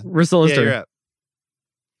up. Russillo's turn. You're up.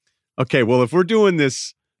 Okay, well, if we're doing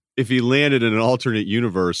this, if he landed in an alternate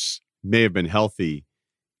universe, may have been healthy,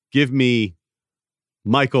 give me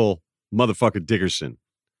Michael motherfucker Dickerson,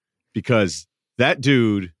 because that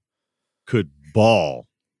dude could ball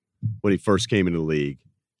when he first came into the league.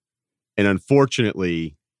 And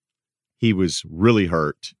unfortunately, he was really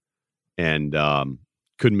hurt and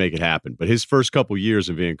couldn't make it happen. But his first couple years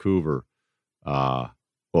in Vancouver,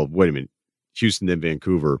 Houston, then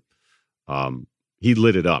Vancouver, he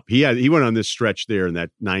lit it up. He went on this stretch there in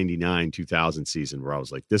that 99-2000 season where I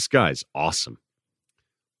was like, this guy's awesome.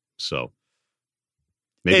 So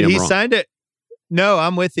maybe I'm wrong. Signed it. No,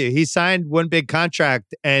 I'm with you. He signed one big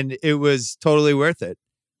contract and it was totally worth it.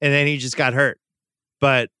 And then he just got hurt.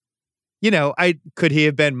 But, could he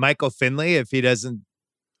have been Michael Finley if he doesn't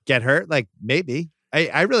get hurt? Like, maybe.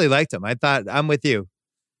 I really liked him. I thought, I'm with you.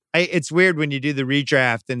 It's weird when you do the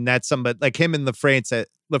redraft and that's somebody like him and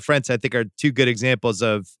LaFrentz, I think, are two good examples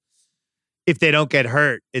of if they don't get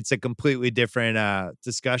hurt, it's a completely different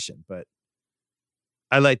discussion. But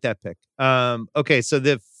I like that pick. Okay, so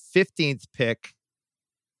the 15th pick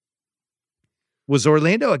was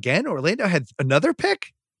Orlando again. Orlando had another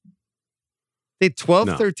pick. They had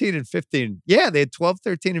 12, 13, and 15. Yeah, they had 12,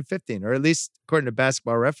 13, and 15, or at least according to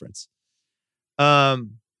Basketball Reference. What?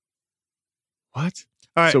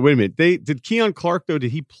 All right. So wait a minute. Did Keon Clark though?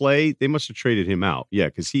 Did he play? They must have traded him out. Yeah,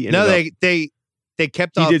 because he they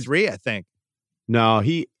kept all three. I think No,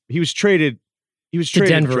 he was traded. He was traded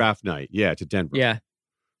Denver. draft night. Yeah, to Denver. Yeah.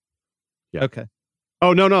 Okay.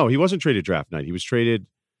 Oh no, he wasn't traded draft night. He was traded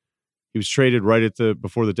right at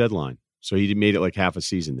before the deadline. So he made it like half a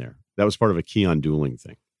season there. That was part of a Keon dueling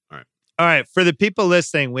thing. All right. For the people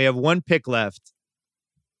listening, we have one pick left.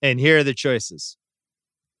 And here are the choices.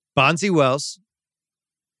 Bonzi Wells,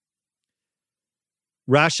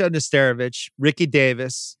 Rasho Nesterovic, Ricky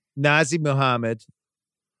Davis, Nazi Muhammad,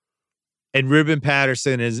 and Ruben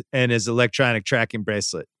Patterson and his electronic tracking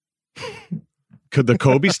bracelet. Could the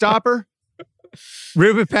Kobe stopper?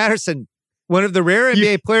 Ruben Patterson, one of the rare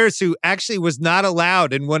NBA players who actually was not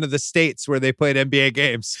allowed in one of the states where they played NBA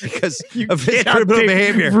games because of his criminal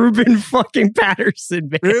behavior. Ruben fucking Patterson,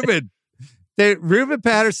 man. Ruben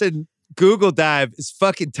Patterson Google dive is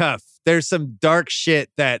fucking tough. There's some dark shit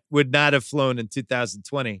that would not have flown in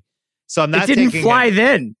 2020. So I'm not. It didn't fly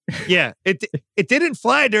then. Yeah, it didn't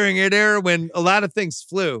fly during an era when a lot of things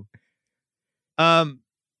flew.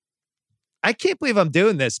 I can't believe I'm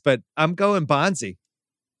doing this, but I'm going Bonzi.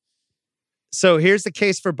 So here's the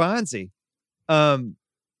case for Bonzi.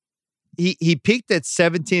 He peaked at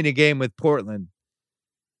 17 a game with Portland.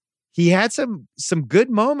 He had some good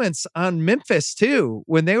moments on Memphis too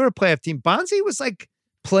when they were a playoff team. Bonzi was like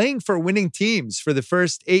playing for winning teams for the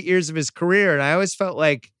first 8 years of his career, and I always felt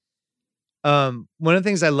like one of the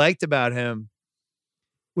things I liked about him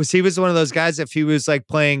was he was one of those guys. If he was like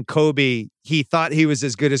playing Kobe, he thought he was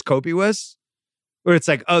as good as Kobe was. Where it's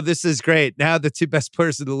like, oh, this is great. Now the two best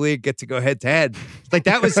players in the league get to go head to head. Like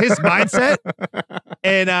that was his mindset.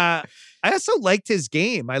 And I also liked his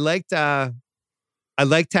game. I liked how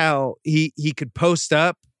he could post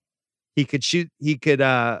up. He could shoot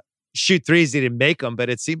threes. He didn't make them, but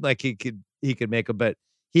it seemed like he could make them. But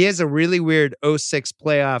he has a really weird 06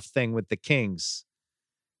 playoff thing with the Kings.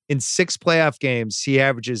 In 6 playoff games, he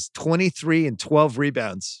averages 23 and 12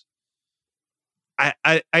 rebounds.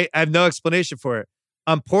 I have no explanation for it.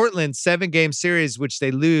 On Portland, 7-game series, which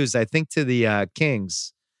they lose, I think, to the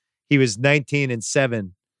Kings, he was 19 and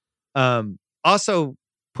 7. Also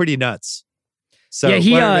pretty nuts. So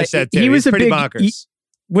yeah, he was pretty big, bonkers.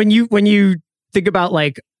 When you think about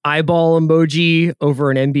like eyeball emoji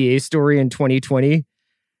over an NBA story in 2020,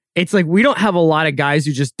 it's like we don't have a lot of guys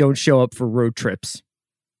who just don't show up for road trips.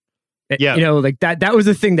 Yeah, you know, like that was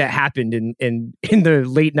a thing that happened in the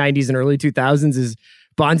late 90s and early 2000s is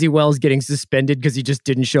Bonzi Wells getting suspended because he just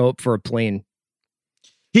didn't show up for a plane.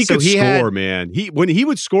 He could score, man. When he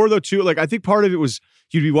would score though too, like I think part of it was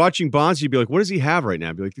you'd be watching Bonzi, you'd be like, what does he have right now?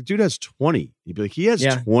 I'd be like, the dude has 20. He'd be like, he has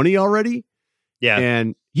 20 already? Yeah.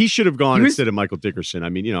 And he should have gone instead of Michael Dickerson. I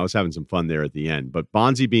mean, you know, I was having some fun there at the end, but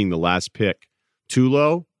Bonzi being the last pick too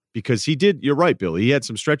low because you're right, Bill. He had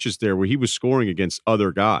some stretches there where he was scoring against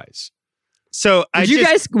other guys. So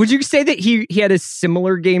would you say that he had a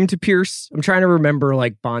similar game to Pierce? I'm trying to remember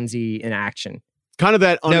like Bonzi in action. Kind of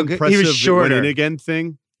that unimpressive he was shorter. went in again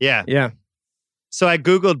thing. Yeah. Yeah. So I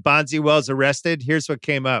Googled Bonzi Wells arrested. Here's what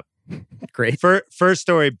came up. Great. First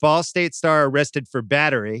story, Ball State star arrested for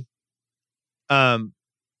battery.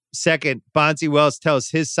 Second, Bonzi Wells tells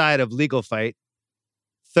his side of legal fight.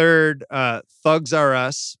 Third, Thugs R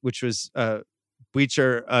Us, which was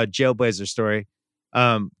Bleacher Jailblazer story.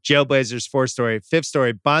 Jailblazers 4 story. 5th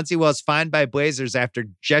story, Bonzi Wells fined by Blazers after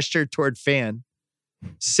gesture toward fan.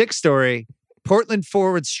 6th story, Portland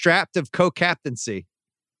forward strapped of co-captaincy.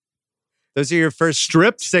 Those are your first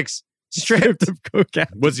stripped? 6 stripped of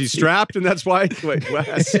co-captaincy. Was he strapped and that's why? Wait,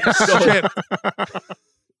 stripped.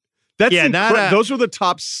 That's those were the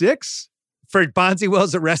top 6 for Bonzi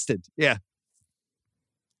Wells arrested. Yeah.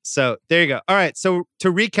 So there you go. All right. So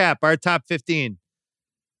to recap our top 15.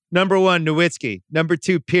 Number 1, Nowitzki. Number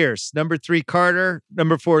 2, Pierce. Number 3, Carter.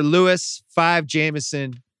 Number 4, Lewis. 5,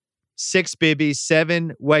 Jameson. 6, Bibby.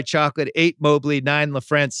 7, White Chocolate. 8, Mobley. 9,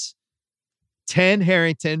 LaFrentz. 10,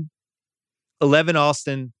 Harrington. 11,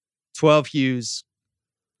 Alston. 12, Hughes.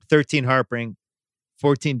 13, Harpring.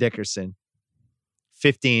 14, Dickerson.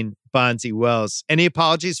 15, Bonzi Wells. Any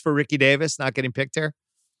apologies for Ricky Davis not getting picked here?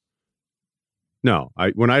 No.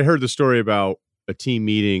 When I heard the story about a team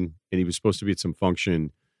meeting and he was supposed to be at some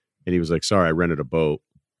function and he was like, sorry, I rented a boat.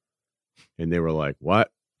 And they were like,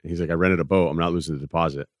 what? And he's like, I rented a boat. I'm not losing the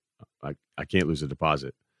deposit. I can't lose the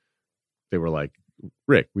deposit. They were like,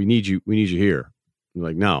 Rick, we need you here. I'm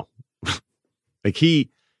like, no. Like he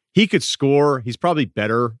could score. He's probably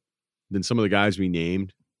better than some of the guys we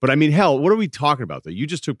named. But I mean, hell, what are we talking about though? You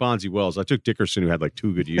just took Bonzi Wells. I took Dickerson, who had like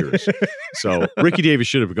 2 good years. So Ricky Davis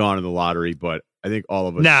should have gone in the lottery, but I think all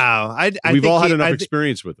of us. No, we've all had enough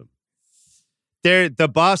experience with him. The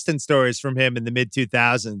Boston stories from him in the mid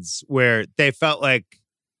 2000s where they felt like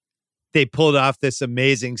they pulled off this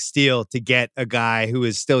amazing steal to get a guy who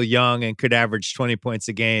is still young and could average 20 points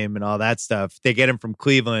a game and all that stuff. They get him from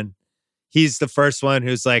Cleveland. He's the first one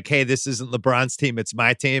who's like, hey, this isn't LeBron's team, it's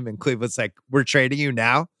my team. And Cleveland's like, we're trading you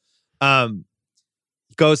now.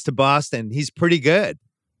 Goes to Boston. He's pretty good.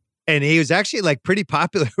 And he was actually like pretty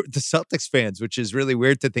popular with the Celtics fans, which is really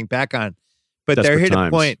weird to think back on. But they're hit a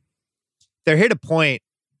point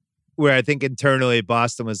where I think internally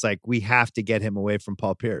Boston was like, we have to get him away from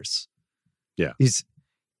Paul Pierce. Yeah.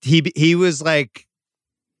 He was like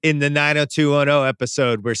in the 90210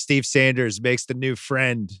 episode where Steve Sanders makes the new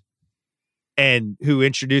friend and who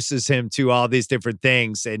introduces him to all these different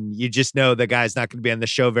things. And you just know the guy's not going to be on the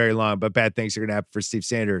show very long, but bad things are going to happen for Steve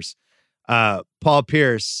Sanders. Paul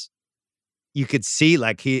Pierce, you could see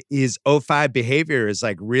like his 05 behavior is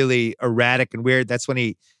like really erratic and weird. That's when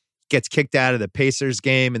he gets kicked out of the Pacers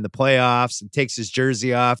game in the playoffs and takes his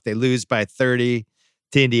jersey off. They lose by 30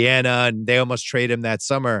 to Indiana, and they almost trade him that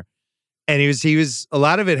summer. And he was a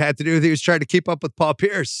lot of it had to do with he was trying to keep up with Paul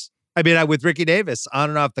Pierce. I mean, with Ricky Davis on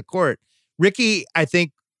and off the court. Ricky, I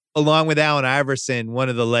think, along with Allen Iverson, one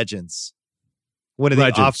of the legends, one of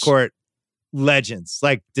the off-court legends.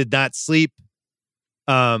 Like, did not sleep.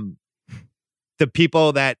 The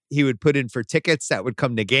people that he would put in for tickets that would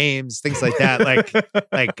come to games, things like that.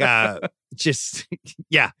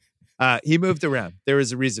 He moved around. There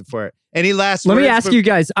was a reason for it. Any last Let words? me ask you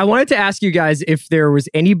guys. I wanted to ask you guys if there was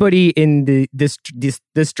anybody in this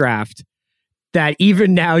draft that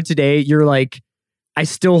even now today you're like, I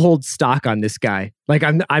still hold stock on this guy. Like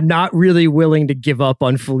I'm not really willing to give up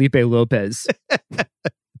on Felipe Lopez.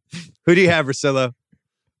 Who do you have, Russillo?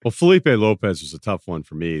 Well, Felipe Lopez was a tough one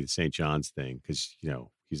for me, the St. John's thing, because, you know,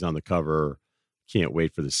 he's on the cover. Can't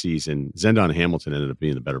wait for the season. Zendon Hamilton ended up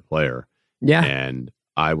being the better player. Yeah. And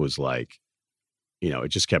I was like, you know, it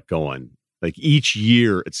just kept going. Like each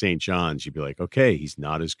year at St. John's, you'd be like, okay, he's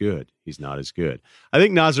not as good. He's not as good. I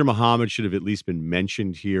think Nazr Muhammad should have at least been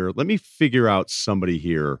mentioned here. Let me figure out somebody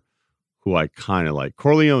here who I kind of like.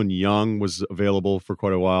 Corleone Young was available for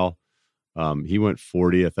quite a while. He went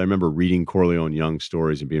 40th. I remember reading Corleone Young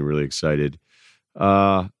stories and being really excited. You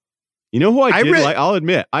know who I did like? I'll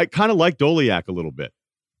admit, I kind of liked Doliak a little bit.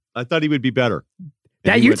 I thought he would be better.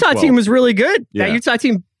 That Utah team was really good. Yeah. That Utah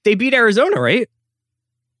team, they beat Arizona, right?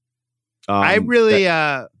 I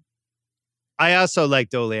also like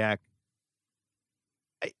Doliak.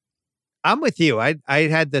 I'm with you. I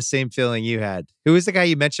had the same feeling you had. Who was the guy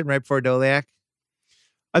you mentioned right before Doliak?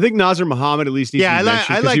 I think Nazr Muhammad at least needs to be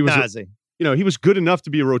mentioned. I like Nazr. You know, he was good enough to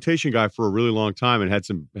be a rotation guy for a really long time and had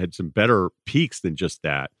some better peaks than just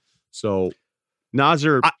that. So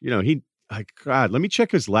Nazr, God, let me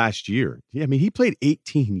check his last year. Yeah, I mean, he played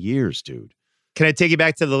 18 years, dude. Can I take you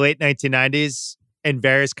back to the late 1990s and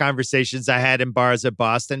various conversations I had in bars at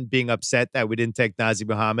Boston, being upset that we didn't take Nazr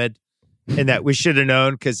Muhammad and that we should have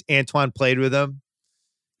known because Antoine played with him.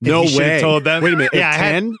 No way. Told them. Wait a minute. At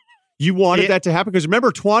 10? You wanted that to happen? Because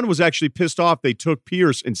remember, Twan was actually pissed off they took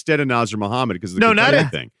Pierce instead of Nazr Muhammad because of the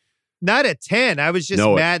thing. Not at 10. I was just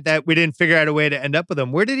mad that we didn't figure out a way to end up with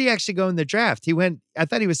him. Where did he actually go in the draft? I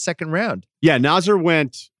thought he was second round. Yeah, Nazr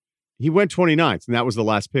went 29th, and that was the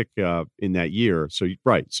last pick in that year. So,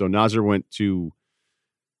 right. So Nazr went to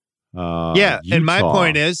Utah, and my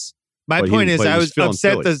point is I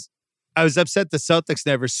was upset the Celtics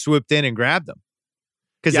never swooped in and grabbed him.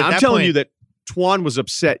 Because I'm telling you that Twan was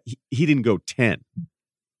upset he didn't go 10.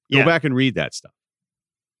 Go back and read that stuff.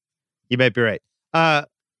 You might be right.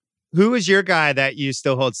 Who is your guy that you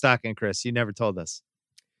still hold stock in, Chris? You never told us.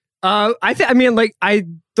 The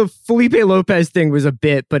Felipe Lopez thing was a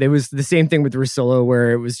bit, but it was the same thing with Russillo,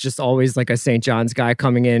 where it was just always like a St. John's guy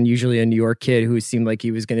coming in, usually a New York kid who seemed like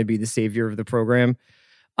he was going to be the savior of the program.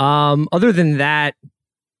 Other than that,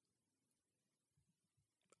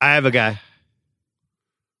 I have a guy.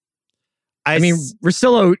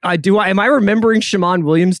 Russillo, am I remembering Shammond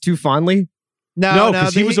Williams too fondly? No,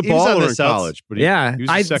 because he was a baller in college. But I'm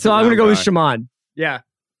going to go with Shammond. Yeah.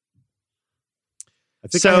 I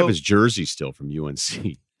think I have his jersey still from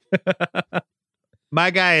UNC. My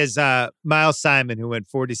guy is Miles Simon, who went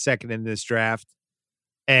 42nd in this draft.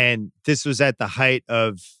 And this was at the height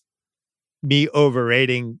of me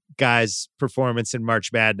overrating guys' performance in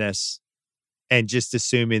March Madness and just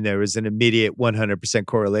assuming there was an immediate 100%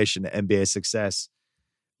 correlation to NBA success.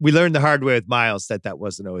 We learned the hard way with Miles that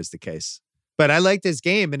wasn't always the case. But I liked his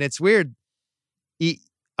game, and it's weird.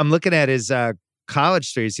 I'm looking at his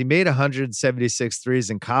college threes. He made 176 threes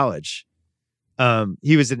in college.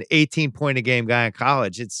 He was an 18-point-a-game guy in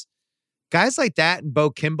college. It's guys like that and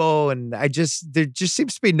Bo Kimball, and there just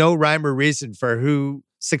seems to be no rhyme or reason for who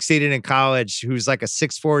succeeded in college who's like a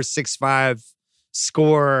 6'4", 6'5"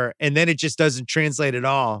 scorer, and then it just doesn't translate at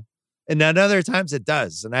all. And then other times it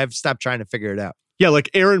does, and I've stopped trying to figure it out. Yeah, like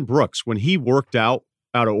Aaron Brooks, when he worked out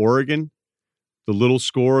of Oregon, the little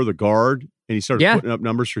scorer, the guard, and he started putting up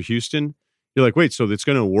numbers for Houston, you're like, wait, so it's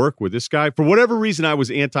going to work with this guy? For whatever reason, I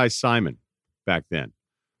was anti-Simon back then.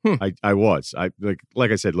 I was.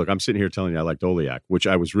 Like I said, look, I'm sitting here telling you I liked Oleak, which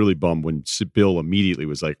I was really bummed when Bill immediately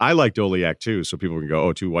was like, I liked Oleak too, so people can go,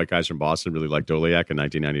 oh, two white guys from Boston really liked Oleak in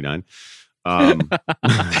 1999.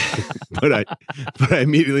 But I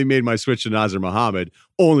immediately made my switch to Nazr Muhammad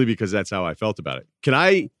only because that's how I felt about it. Can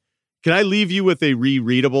I leave you with a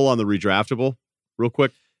rereadable on the redraftable real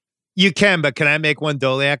quick? You can, but can I make one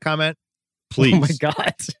Doliak comment? Please. Oh my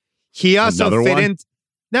God. He also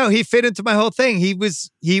he fit into my whole thing. He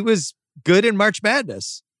was good in March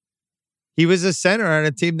Madness. He was a center on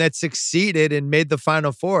a team that succeeded and made the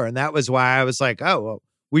Final Four. And that was why I was like, oh, well,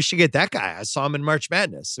 we should get that guy. I saw him in March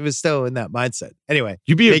Madness. It was still in that mindset. Anyway.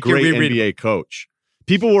 You'd be a great NBA coach.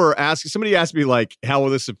 People were asking, somebody asked me, like, how will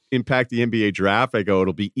this impact the NBA draft? I go,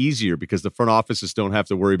 it'll be easier because the front offices don't have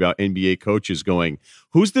to worry about NBA coaches going,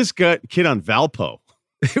 who's this kid on Valpo?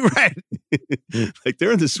 Right. Like,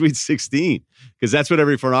 they're in the Sweet 16 because that's what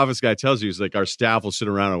every front office guy tells you is like, our staff will sit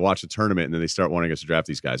around and watch the tournament and then they start wanting us to draft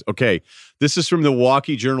these guys. Okay. This is from the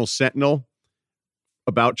Milwaukee Journal Sentinel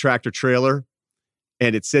about Tractor Trailer.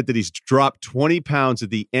 And it said that he's dropped 20 pounds at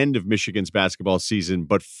the end of Michigan's basketball season,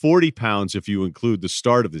 but 40 pounds if you include the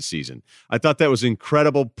start of the season. I thought that was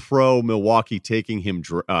incredible pro Milwaukee taking him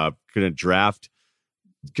going to draft.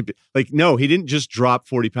 Like, no, he didn't just drop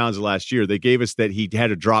 40 pounds last year. They gave us that he had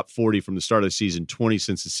to drop 40 from the start of the season, 20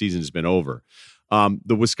 since the season has been over.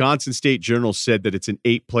 The Wisconsin State Journal said that it's an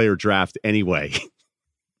 8-player draft anyway.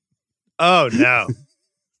 Oh, no.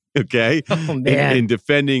 Okay. Oh, man. In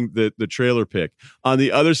defending the trailer pick. On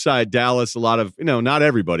the other side, Dallas, a lot of, not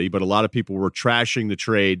everybody, but a lot of people were trashing the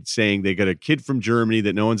trade, saying they got a kid from Germany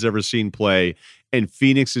that no one's ever seen play, and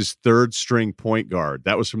Phoenix's third string point guard.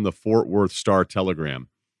 That was from the Fort Worth Star-Telegram.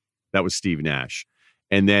 That was Steve Nash.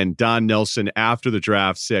 And then Don Nelson, after the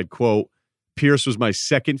draft, said, quote, Pierce was my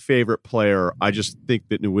second favorite player. I just think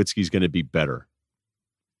that Nowitzki's going to be better.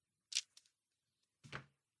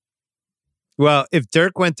 Well, if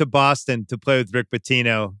Dirk went to Boston to play with Rick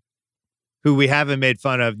Pitino, who we haven't made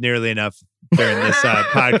fun of nearly enough during this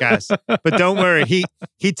podcast, but don't worry,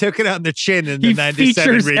 he took it on the chin in the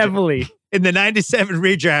 97 redraft. Heavily. In the 97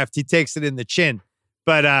 redraft, he takes it in the chin.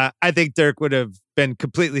 But I think Dirk would have been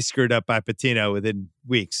completely screwed up by Pitino within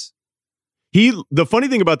weeks. The funny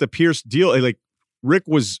thing about the Pierce deal, like Rick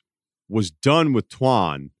was done with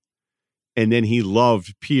Twan. And then he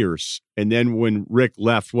loved Pierce. And then when Rick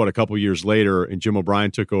left, a couple years later, and Jim O'Brien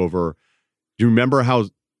took over, do you remember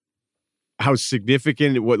how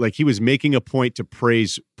significant it was? Like, he was making a point to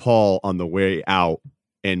praise Paul on the way out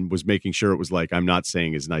and was making sure it was like, I'm not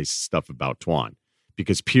saying his nice stuff about Twan,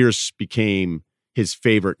 because Pierce became his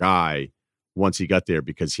favorite guy once he got there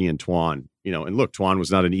because he and Twan, and look, Twan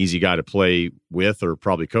was not an easy guy to play with or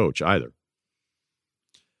probably coach either.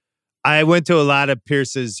 I went to a lot of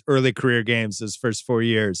Pierce's early career games his first 4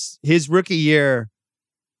 years. His rookie year,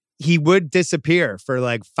 he would disappear for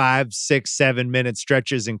like 5, 6, 7 minute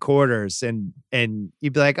stretches and quarters. And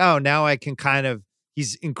you'd be like, oh, now I can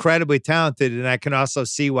he's incredibly talented. And I can also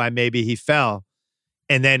see why maybe he fell.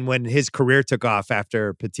 And then when his career took off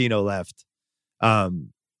after Pitino left,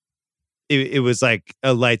 it was like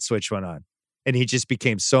a light switch went on. And he just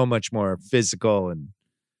became so much more physical and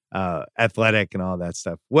athletic and all that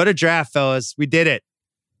stuff. What a draft, fellas. We did it.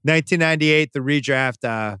 1998, the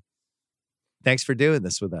redraft. Thanks for doing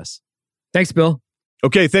this with us. Thanks, Bill.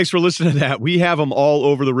 Okay, thanks for listening to that. We have them all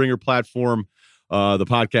over the Ringer platform, the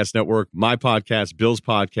podcast network, my podcast, Bill's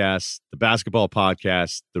podcast, the basketball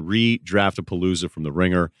podcast, the Redraftapalooza from the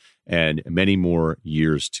Ringer, and many more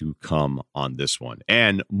years to come on this one.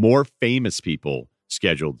 And more famous people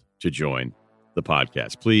scheduled to join the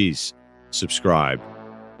podcast. Please subscribe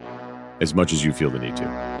as much as you feel the need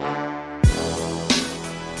to.